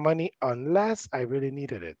wouldn't take the money unless I really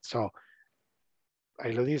needed it. So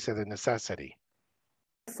ahí lo dice, the necessity.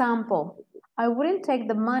 Example, I wouldn't take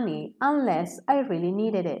the money unless I really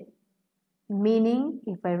needed it. Meaning,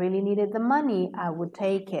 if I really needed the money, I would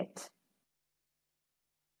take it.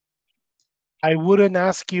 I wouldn't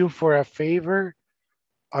ask you for a favor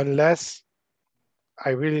unless I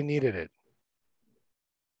really needed it.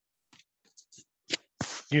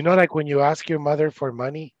 You know, like when you ask your mother for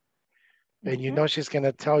money and you know she's going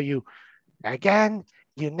to tell you, again,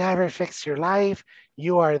 you never fix your life.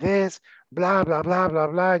 You are this, blah, blah, blah, blah,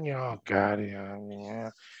 blah. And you're, oh, God, yeah.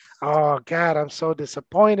 Oh, God, I'm so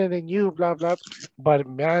disappointed in you, blah, blah. But,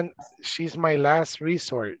 man, she's my last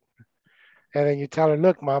resort. And then you tell her,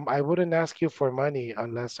 look, Mom, I wouldn't ask you for money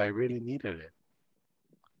unless I really needed it.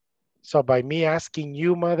 So by me asking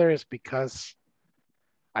you, Mother, is because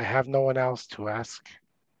I have no one else to ask.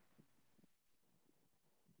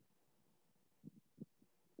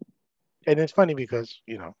 And it's funny because,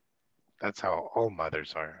 you know, that's how all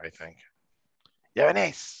mothers are, I think.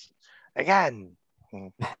 Yavanes, again.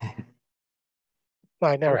 No,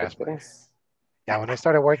 I never asked. Yeah, when I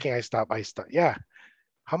started working, I stopped. Yeah.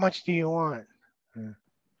 How much do you want?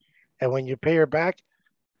 And when you pay her back,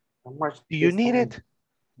 How much do you need it?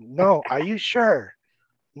 No. Are you sure?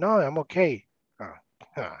 No, I'm okay.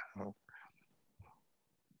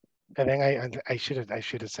 And then I should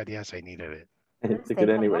have said yes, I needed it. I took it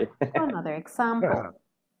anyway. Another example.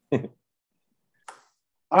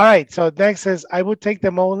 All right, so next is I would take the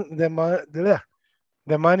money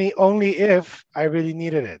only if I really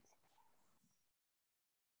needed it.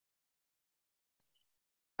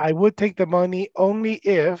 I would take the money only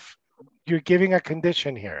if you're giving a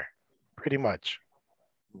condition here, pretty much.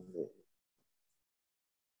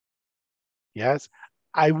 Yes.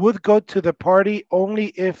 I would go to the party only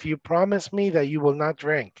if you promise me that you will not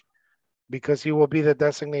drink because you will be the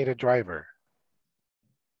designated driver.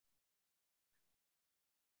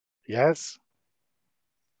 Yes.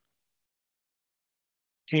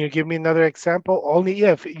 Can you give me another example? Only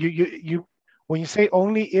if you when you say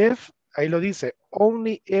only if, ahí lo dice,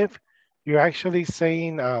 only if you're actually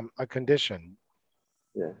saying a condition.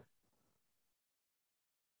 Yeah.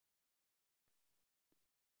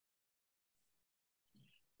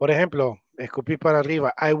 Por ejemplo, escupí para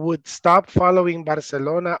arriba. I would stop following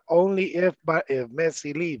Barcelona only if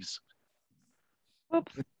Messi leaves.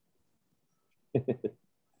 Oops.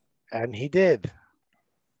 And he did.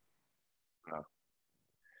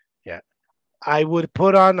 Yeah. I would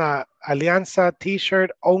put on a Alianza t-shirt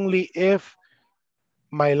only if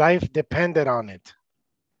my life depended on it.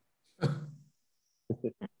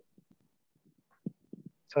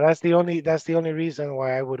 So that's the only reason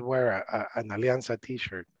why I would wear an Alianza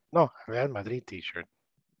t-shirt. No, Real Madrid t-shirt.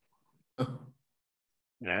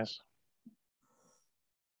 Yes.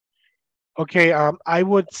 Okay, I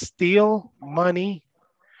would steal money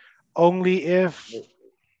only if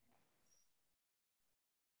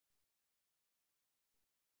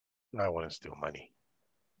no, I wouldn't steal money.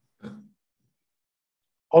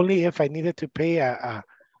 Only if I needed to pay a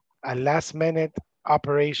last minute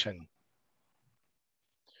operation.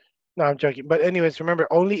 No, I'm joking. But anyways, remember,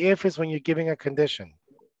 only if is when you're giving a condition.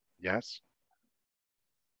 Yes.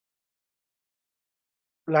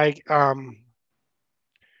 Like,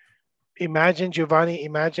 imagine, Giovanni,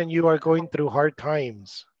 imagine you are going through hard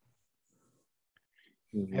times.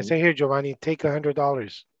 I say, here, Giovanni, take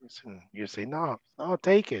 $100. You say, no,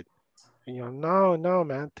 take it. And you go, no,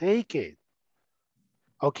 man, take it.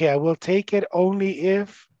 Okay, I will take it only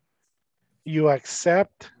if you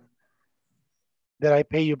accept that I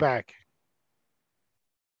pay you back.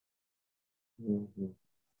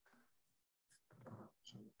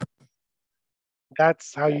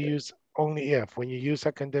 That's how you use only if, when you use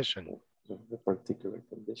a condition. The particular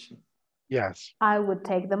condition. Yes. I would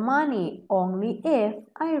take the money only if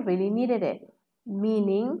I really needed it,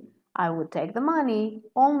 meaning I would take the money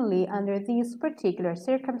only under these particular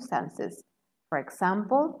circumstances. For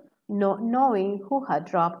example, not knowing who had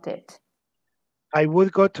dropped it. I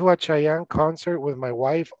would go to a Chayanne concert with my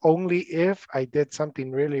wife only if I did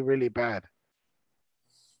something really, really bad.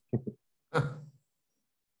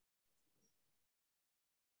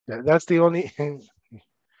 That's the only.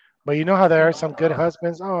 But you know how there are some good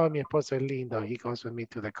husbands? Oh, mi esposo es lindo. He goes with me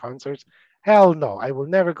to the concerts. Hell no, I will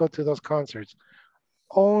never go to those concerts.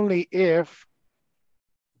 Only if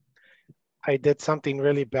I did something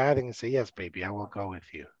really bad and say, yes, baby, I will go with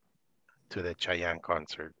you to the Chayanne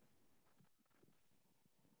concert.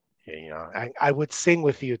 Yeah, you know, I would sing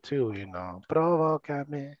with you too, you know.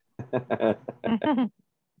 Provócame.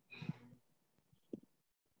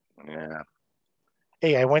 Yeah.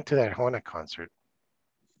 Hey, I went to that Arjona concert.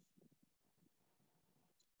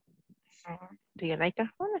 Do you like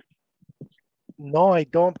Arjona? No, I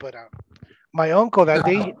don't, but my uncle that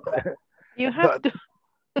day. You have to.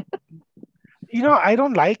 You know, I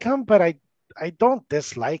don't like him, but I don't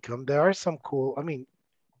dislike him. There are some cool. I mean,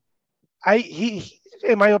 he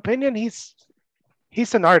in my opinion, he's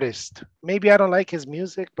an artist. Maybe I don't like his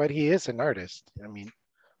music, but he is an artist. I mean,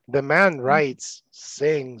 the man writes,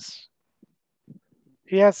 sings.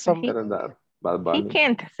 He has some. He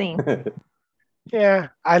can't sing. Yeah,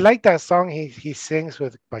 I like that song he sings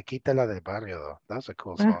with Paquita la del Barrio, though. That's a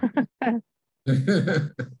cool song.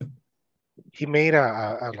 He made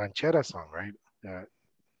a ranchera song, right?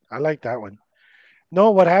 I like that one. No,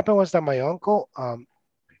 what happened was that my uncle,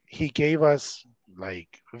 he gave us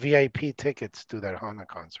like VIP tickets to that Honda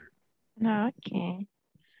concert. Okay.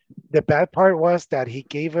 The bad part was that he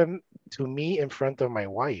gave them to me in front of my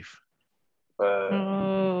wife.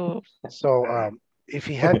 So if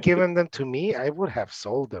he had given them to me, I would have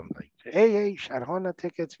sold them. Like, hey, Honda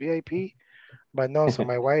tickets, VIP. But no, so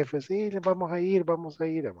my wife was, hey, vamos a ir.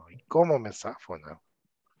 ¿Cómo me zafo now?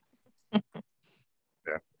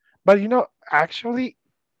 Yeah. But you know, actually,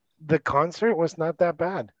 the concert was not that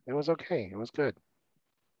bad. It was okay. It was good.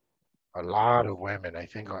 A lot of women. I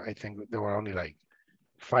think there were only like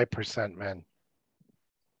 5% men.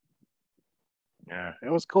 Yeah, it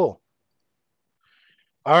was cool.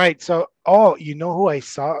 All right. So, you know who I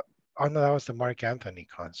saw Oh no, that was the Mark Anthony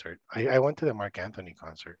concert. I went to the Mark Anthony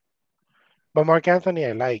concert. But Mark Anthony,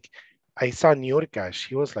 I saw Niurka.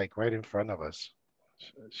 She was like right in front of us.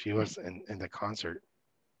 She was in the concert.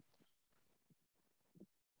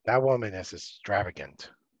 That woman is extravagant.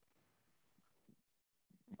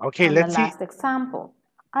 Okay, And the let's see. last example,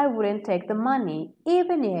 I wouldn't take the money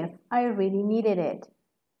even if I really needed it.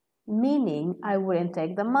 Meaning I wouldn't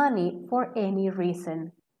take the money for any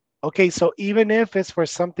reason. Okay, so even if it's for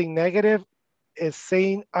something negative, it's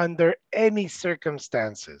saying under any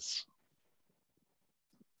circumstances.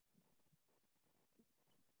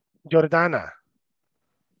 Jordana,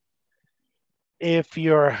 if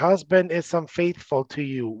your husband is unfaithful to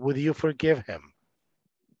you, would you forgive him?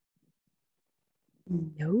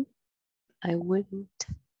 No, I wouldn't.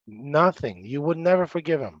 Nothing. You would never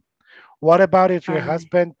forgive him. What about if your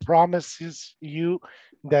husband promises you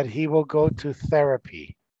that he will go to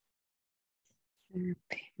therapy?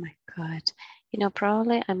 Therapy, my God. You know,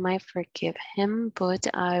 probably I might forgive him, but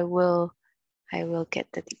I will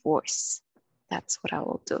get the divorce. That's what I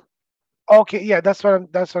will do. Okay, yeah, that's what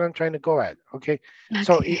I'm trying to go at. Okay.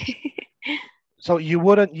 Okay. So you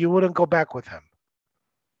wouldn't go back with him.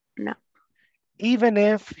 No. Even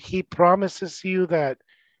if he promises you that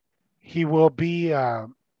he will go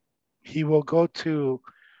to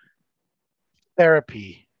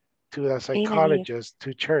therapy, to a psychologist,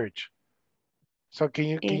 to church. So can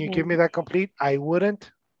you give me that complete? I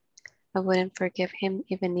wouldn't forgive him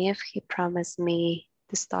even if he promised me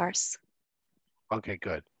the stars. Okay,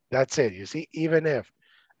 good. That's it. You see, even if,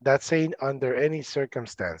 that's saying under any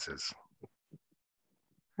circumstances.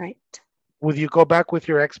 Right. Would you go back with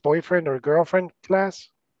your ex-boyfriend or girlfriend, class?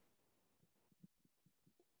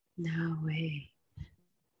 No way.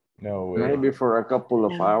 No way. Maybe for a couple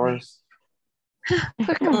of hours.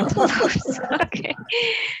 For a couple of hours. Okay.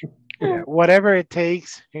 Yeah, whatever it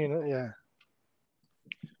takes, yeah.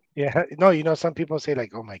 Yeah, no, some people say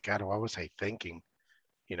like, oh my God, what was I thinking?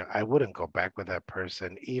 I wouldn't go back with that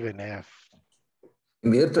person, even if.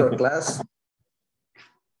 In virtual class?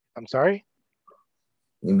 I'm sorry?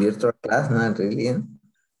 In virtual class, not really. Eh?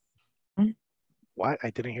 What?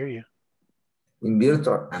 I didn't hear you. In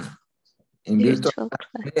virtual class,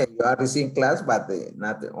 yeah, you are receiving class, but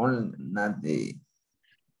not the.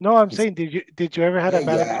 No, I'm saying, did you ever had a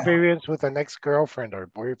bad experience with an ex-girlfriend or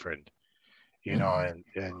boyfriend? And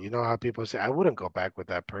you know how people say, I wouldn't go back with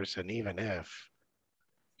that person, even if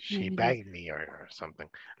she bagged me or something.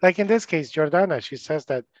 Like in this case, Jordana, she says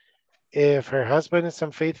that if her husband is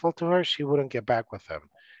unfaithful to her, she wouldn't get back with him.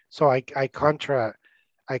 So I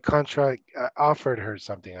offered her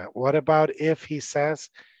something. What about if he says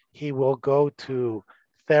he will go to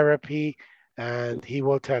therapy and he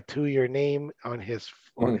will tattoo your name on his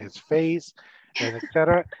face and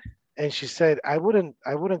etc. And she said, I wouldn't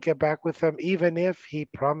get back with him even if he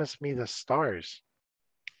promised me the stars.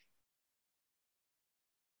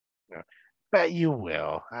 Yeah. But you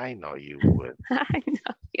will. I know you would. I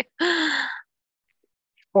know you.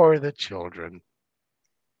 For the children.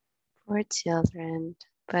 For children,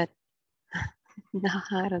 but no,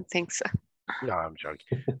 I don't think so. No, I'm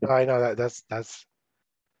joking. No, I know that's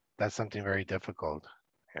something very difficult.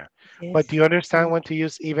 Yeah. Yes. But do you understand when to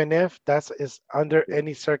use even if? That is under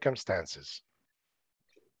any circumstances.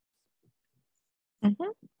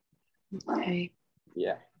 Okay.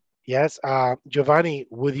 Yeah. Yes. Giovanni,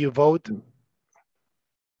 would you vote?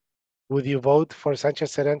 Would you vote for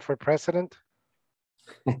Sanchez Seren for president?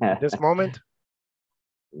 This moment?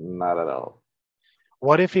 Not at all.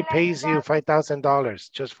 What if he pays you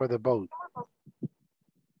 $5,000 just for the vote?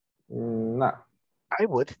 No. I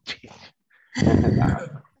would.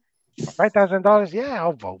 $5,000? Yeah,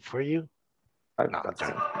 I'll vote for you. No,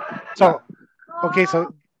 so, okay,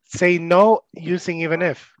 so say no using even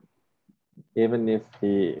if. Even if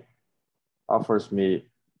he offers me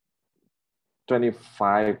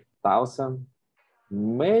 25,000,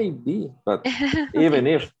 maybe, but even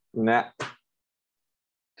if, nah.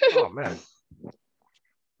 Oh man,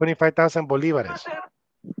 25,000 bolívares.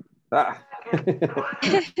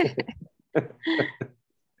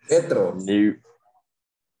 Petro. New.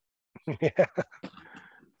 Like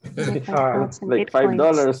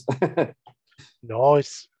 $5. No,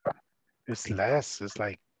 it's less. It's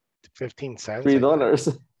like 15 cents.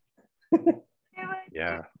 $3.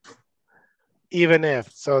 Yeah. Even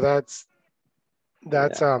if. So that's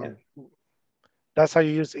how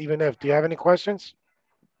you use even if. Do you have any questions?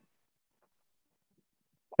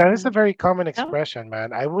 That is a very common expression,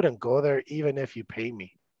 man. I wouldn't go there even if you pay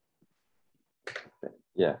me.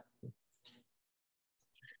 Yeah.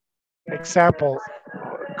 Example,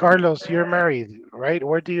 Carlos, you're married, right?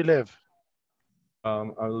 Where do you live?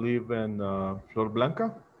 I live in Flor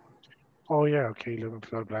Blanca. Oh yeah, okay, you live in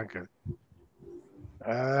Flor Blanca.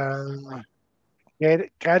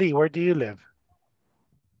 Cari, where do you live?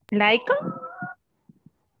 Laico,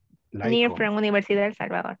 near Laico. from Universidad del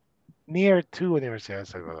Salvador. Near to Universidad de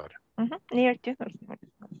Salvador. Near to.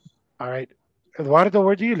 All right. Eduardo,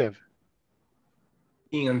 where do you live?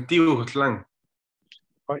 In Antiguo.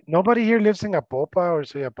 Nobody here lives in Apopa or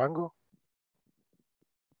Soyapango?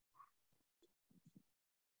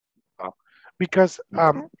 Oh, because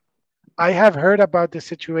I have heard about the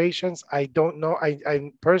situations. I don't know.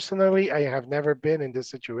 I personally, I have never been in this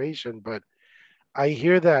situation, but I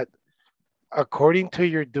hear that according to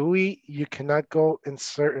your DUI, you cannot go in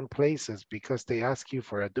certain places because they ask you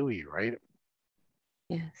for a DUI, right?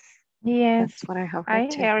 Yes. Yes, that's what I have I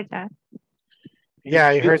heard too. heard that. Yeah,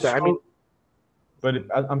 I heard that. True, I mean,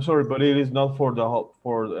 but I'm sorry, but it is not for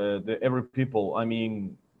the every people. I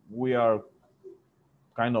mean, we are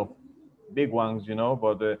kind of big ones, you know,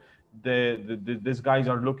 but these guys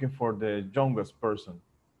are looking for the youngest person.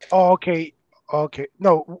 oh, okay. Okay.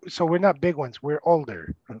 No, so we're not big ones. We're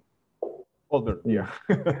older. Older, yeah.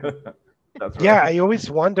 That's right. Yeah, I always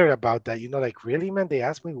wondered about that. You know, like, really, man? They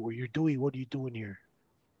asked me, what you doing? What are you doing here?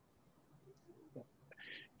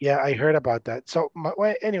 Yeah, I heard about that. So,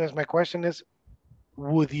 anyways, my question is,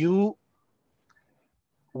 would you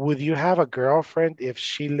have a girlfriend if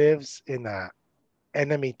she lives in a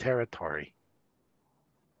enemy territory?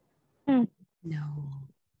 No. No.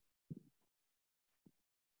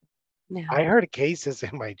 I heard cases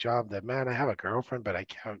in my job that, man, I have a girlfriend, but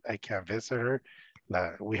I can't visit her.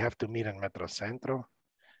 We have to meet in Metro Centro,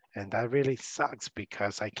 and that really sucks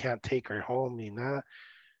because I can't take her home. You know,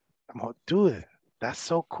 I'm like, dude, that's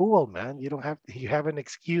so cool, man. You have an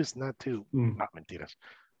excuse not to. Not mentiras.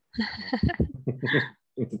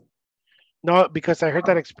 No, because I heard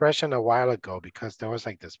that expression a while ago because there was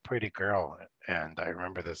like this pretty girl, and I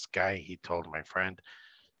remember this guy, he told my friend,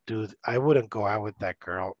 dude, I wouldn't go out with that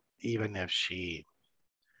girl even if she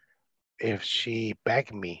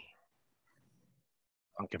begged me.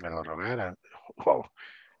 Aunque me lo rogara. Well,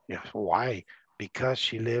 yeah, why? Because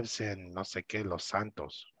she lives in no sé qué, Los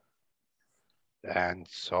Santos. And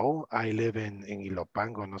so I live in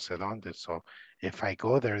Ilopango, no sé dónde. So if I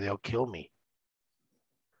go there, they'll kill me.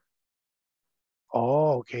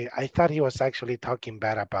 Oh, okay. I thought he was actually talking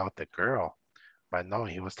bad about the girl, but no,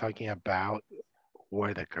 he was talking about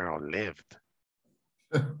where the girl lived.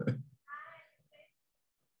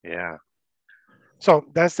 Yeah. So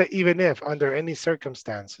that's the even if under any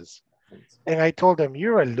circumstances. And I told him,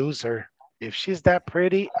 you're a loser. If she's that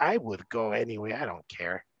pretty, I would go anyway. I don't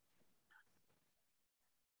care.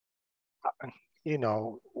 You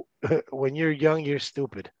know, when you're young, you're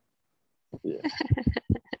stupid. Yeah.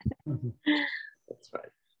 That's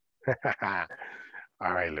right.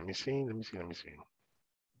 All right, let me see.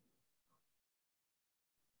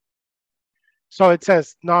 So it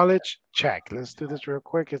says knowledge check. Let's do this real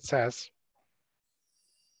quick. It says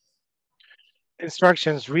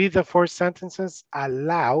instructions, read the 4 sentences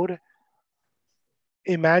aloud.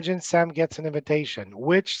 Imagine Sam gets an invitation.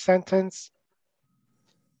 Which sentences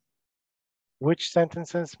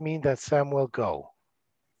mean that Sam will go?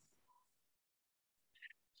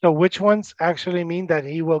 So which ones actually mean that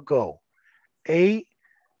he will go? A,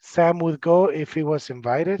 Sam would go if he was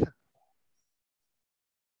invited.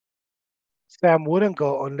 Sam wouldn't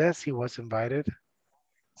go unless he was invited.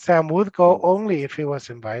 Sam would go only if he was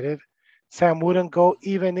invited. Sam wouldn't go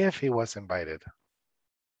even if he was invited.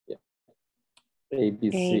 Yeah.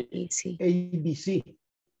 ABC. ABC. ABC.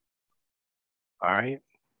 All right.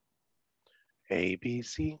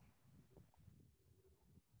 ABC.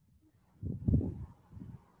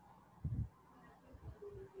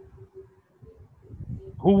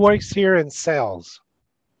 Who works here in sales?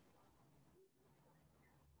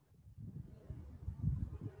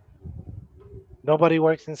 Nobody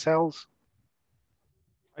works in sales?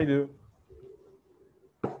 I do.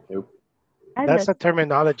 Nope. That's a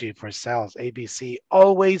terminology for sales, ABC.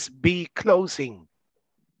 Always be closing.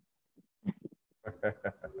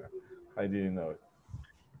 I didn't know it.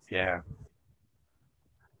 Yeah.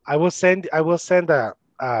 I will send a,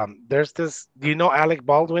 there's this, do you know Alec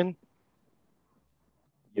Baldwin?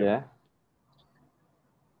 Yeah.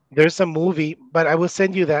 There's a movie, but I will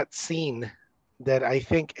send you that scene that I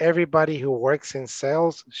think everybody who works in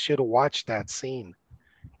sales should watch that scene.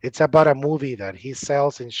 It's about a movie that he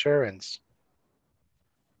sells insurance.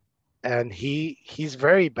 And he's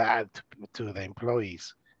very bad to the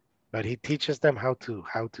employees, but he teaches them how to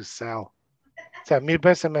sell. O sea, mil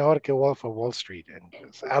veces mejor que Wolf of Wall Street. And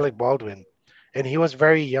it's Alec Baldwin. And he was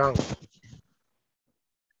very young.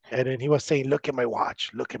 And then he was saying, look at my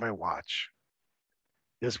watch, look at my watch.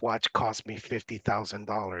 This watch cost me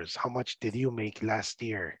 $50,000. How much did you make last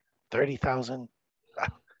year? 30,000?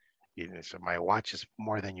 You know, so my watch is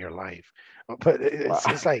more than your life. But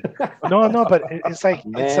it's like, no, but it's like,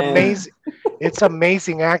 it's amazing. It's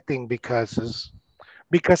amazing acting because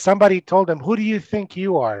somebody told him, who do you think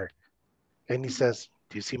you are? And he says,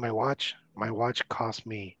 do you see my watch? My watch cost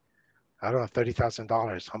me, I don't know,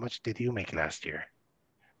 $30,000. How much did you make last year?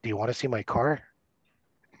 Do you want to see my car?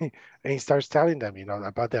 And he starts telling them, you know,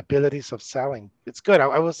 about the abilities of selling. It's good.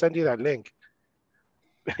 I will send you that link.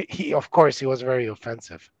 Of course, he was very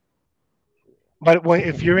offensive. But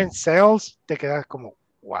if you're in sales, te quedas como,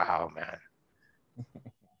 wow, man.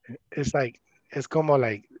 It's como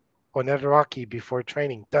like poner Rocky before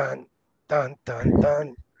training. Dun, dun, dun,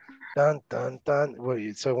 dun, dun, dun,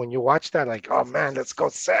 dun. So when you watch that, like, oh man, let's go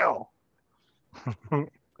sell.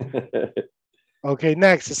 Okay,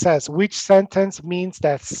 next it says, which sentence means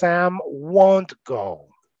that Sam won't go?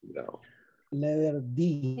 No. Letter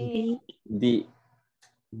D. D.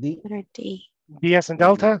 Letter D. D as in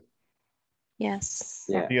Delta? Yes.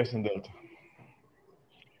 Yeah. D as in Delta.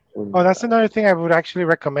 Oh, that's another thing I would actually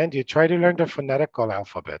recommend you. Try to learn the phonetical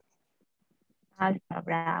alphabet. Alpha,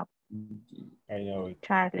 Bravo, I know it.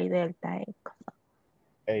 Charlie, Delta, Echo.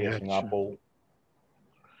 A as in Apple.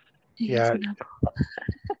 Yeah.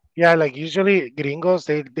 Yeah, like usually gringos,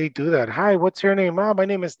 they do that. Hi, what's your name? Oh, my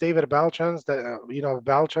name is David Baltrans. You know,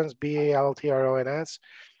 Baltrans, Baltrons.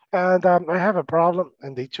 And I have a problem.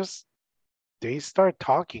 And they start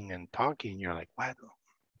talking and talking. You're like, what?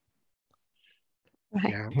 Right.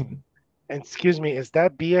 Yeah. And excuse me, is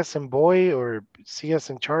that B as in boy or C as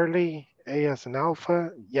in Charlie? A as in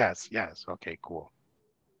alpha? Yes. Okay, cool.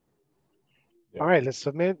 Yeah. All right, let's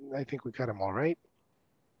submit. I think we got them all right.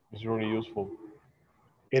 It's really useful.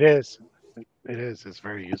 It is. It's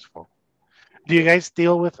very useful. Do you guys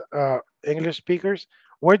deal with English speakers?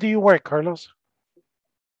 Where do you work, Carlos?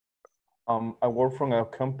 I work from a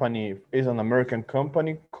company. It's an American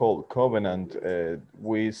company called Covenant.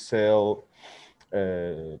 We sell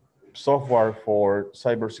software for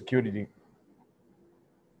cybersecurity.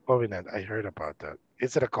 Covenant, I heard about that.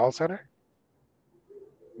 Is it a call center?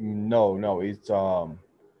 No, it's a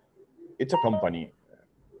company.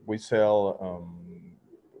 We sell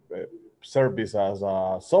service as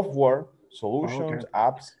software solutions,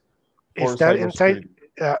 apps for Is that inside?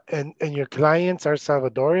 cybersecurity. And your clients are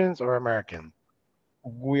Salvadorians or American?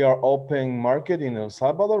 We are open market in El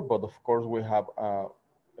Salvador, but of course we have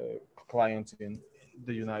clients in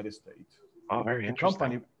the United States. Oh, very interesting.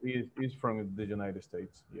 The company is from the United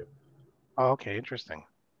States. Yep. Oh, okay, interesting.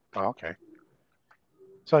 Oh, okay.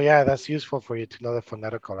 So yeah, that's useful for you to know the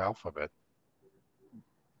phonetical alphabet.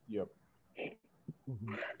 Yep.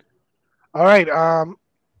 All right.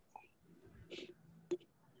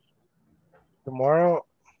 Tomorrow,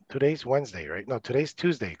 today's Wednesday, right? No, today's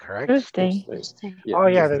Tuesday, correct? Tuesday. Yeah, oh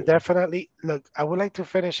yeah, Tuesday. then definitely. Look, I would like to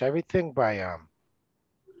finish everything by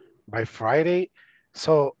Friday.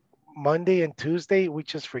 So Monday and Tuesday, we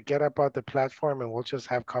just forget about the platform and we'll just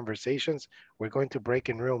have conversations. We're going to break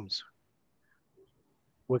in rooms.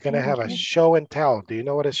 We're going to have a show and tell. Do you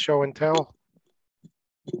know what is show and tell?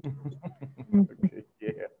 Okay,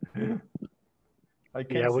 yeah. I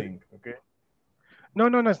can sing, okay? No,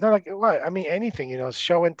 it's not like, what? I mean, anything, you know,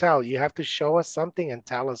 show and tell. You have to show us something and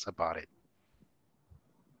tell us about it.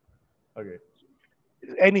 Okay.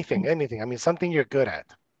 Anything. I mean, something you're good at.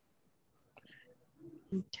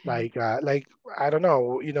 Okay. Like I don't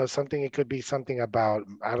know, you know, something. It could be something about,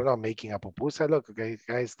 I don't know, making a pupusa. Look, okay,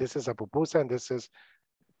 guys, this is a pupusa, and this is.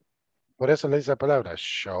 Por eso le dice la palabra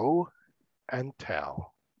show and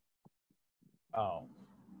tell. Oh,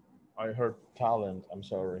 I heard talent. I'm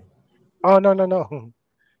sorry. Oh no.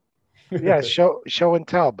 Yeah, show and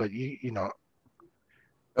tell. But you know,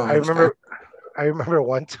 I remember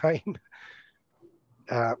one time.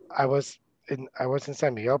 I was in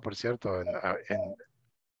San Miguel, por cierto, and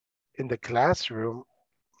in the classroom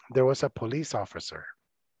there was a police officer,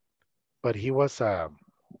 but he was I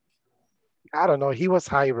don't know, he was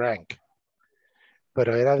high rank,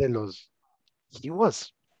 pero era de los, he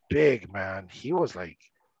was big, man. He was like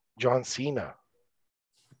John Cena.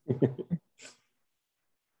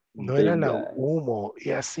 No era la humo.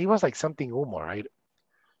 Yes, he was like something humo, right?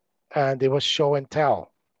 And it was show and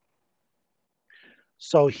tell.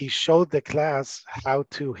 So he showed the class how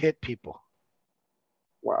to hit people.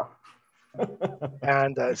 Wow.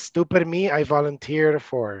 And stupid me, I volunteered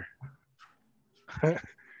for.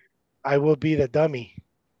 I will be the dummy.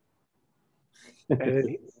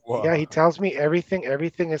 And Wow. yeah, he tells me everything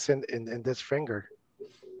is in this finger.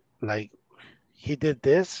 Like he did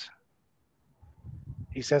this.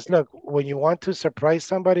 He says, look, when you want to surprise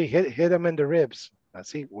somebody, hit him in the ribs.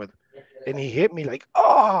 That's it. And he hit me like,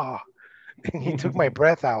 oh, and he took my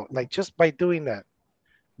breath out, like just by doing that.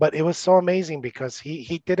 But it was so amazing because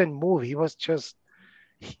he didn't move. He was just,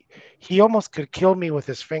 he almost could kill me with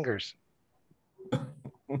his fingers.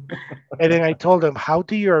 And then I told him, how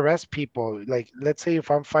do you arrest people? Like, let's say if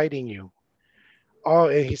I'm fighting you. Oh,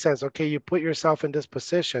 and he says, okay, you put yourself in this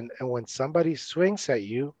position. And when somebody swings at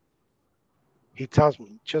you, he tells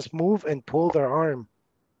me, just move and pull their arm.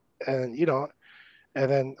 And, you know, and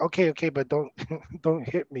then, okay, but don't don't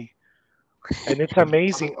hit me. And it's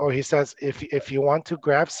amazing. Or he says, if you want to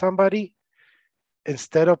grab somebody,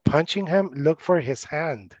 instead of punching him, look for his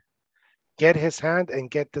hand. Get his hand and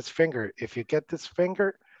get this finger. If you get this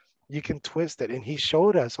finger, you can twist it. And he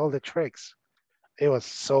showed us all the tricks. It was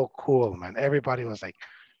so cool, man. Everybody was like,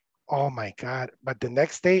 oh my God. But the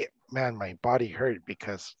next day, man, my body hurt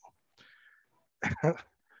because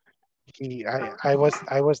I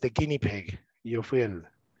was the guinea pig. Yo fui el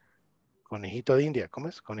conejito de India. ¿Cómo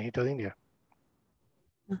es? Conejito de India.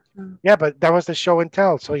 Yeah, but that was the show and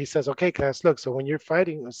tell. So he says, okay, class, look, so when you're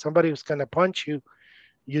fighting with somebody who's going to punch you,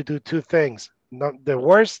 you do two things. No, the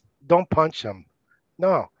worst, don't punch him.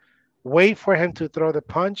 No, wait for him to throw the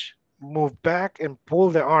punch, move back and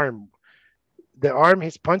pull the arm. The arm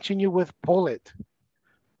he's punching you with, pull it.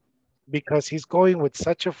 Because he's going with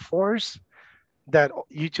such a force that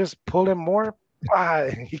you just pull him more,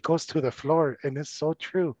 he goes to the floor. And it's so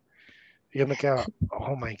true. You make out,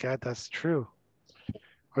 oh my God, that's true.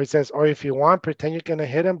 Or he says, or if you want, pretend you're going to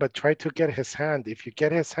hit him, but try to get his hand. If you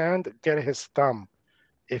get his hand, get his thumb.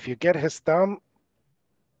 If you get his thumb,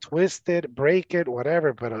 twist it, break it,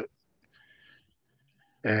 whatever. But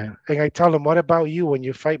and I tell him, what about you when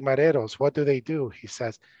you fight mareros? What do they do? He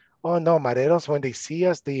says, oh no, mareros, when they see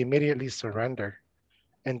us, they immediately surrender.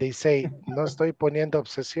 And they say, no estoy poniendo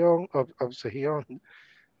obsesión.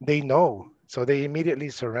 They know, so they immediately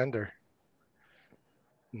surrender.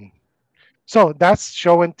 So that's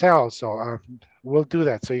show and tell. So we'll do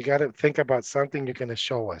that. So you got to think about something you're going to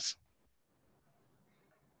show us.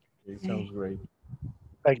 It sounds great.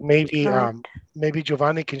 Like maybe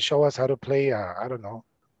Giovanni can show us how to play, I don't know,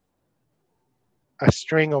 a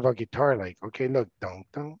string of a guitar. Like, okay, look, dun,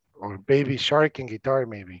 dun, or Baby Shark in guitar,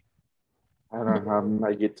 maybe. I don't have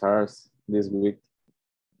my guitars this week.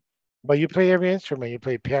 But you play every instrument. You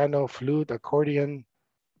play piano, flute, accordion.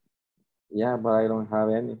 Yeah, but I don't have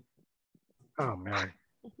any. Oh, man.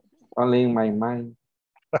 Only in my mind.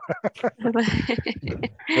 Okay, we'll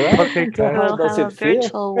have a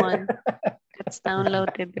virtual one. Let's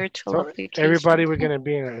download the virtual application. Everybody, we're going to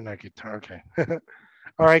be in a guitar. Okay.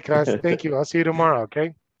 All right, class. Thank you. I'll see you tomorrow,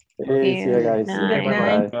 okay? Hey, see you guys.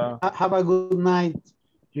 Have a good night.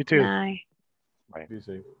 You too. Bye. Bye. Be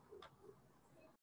safe.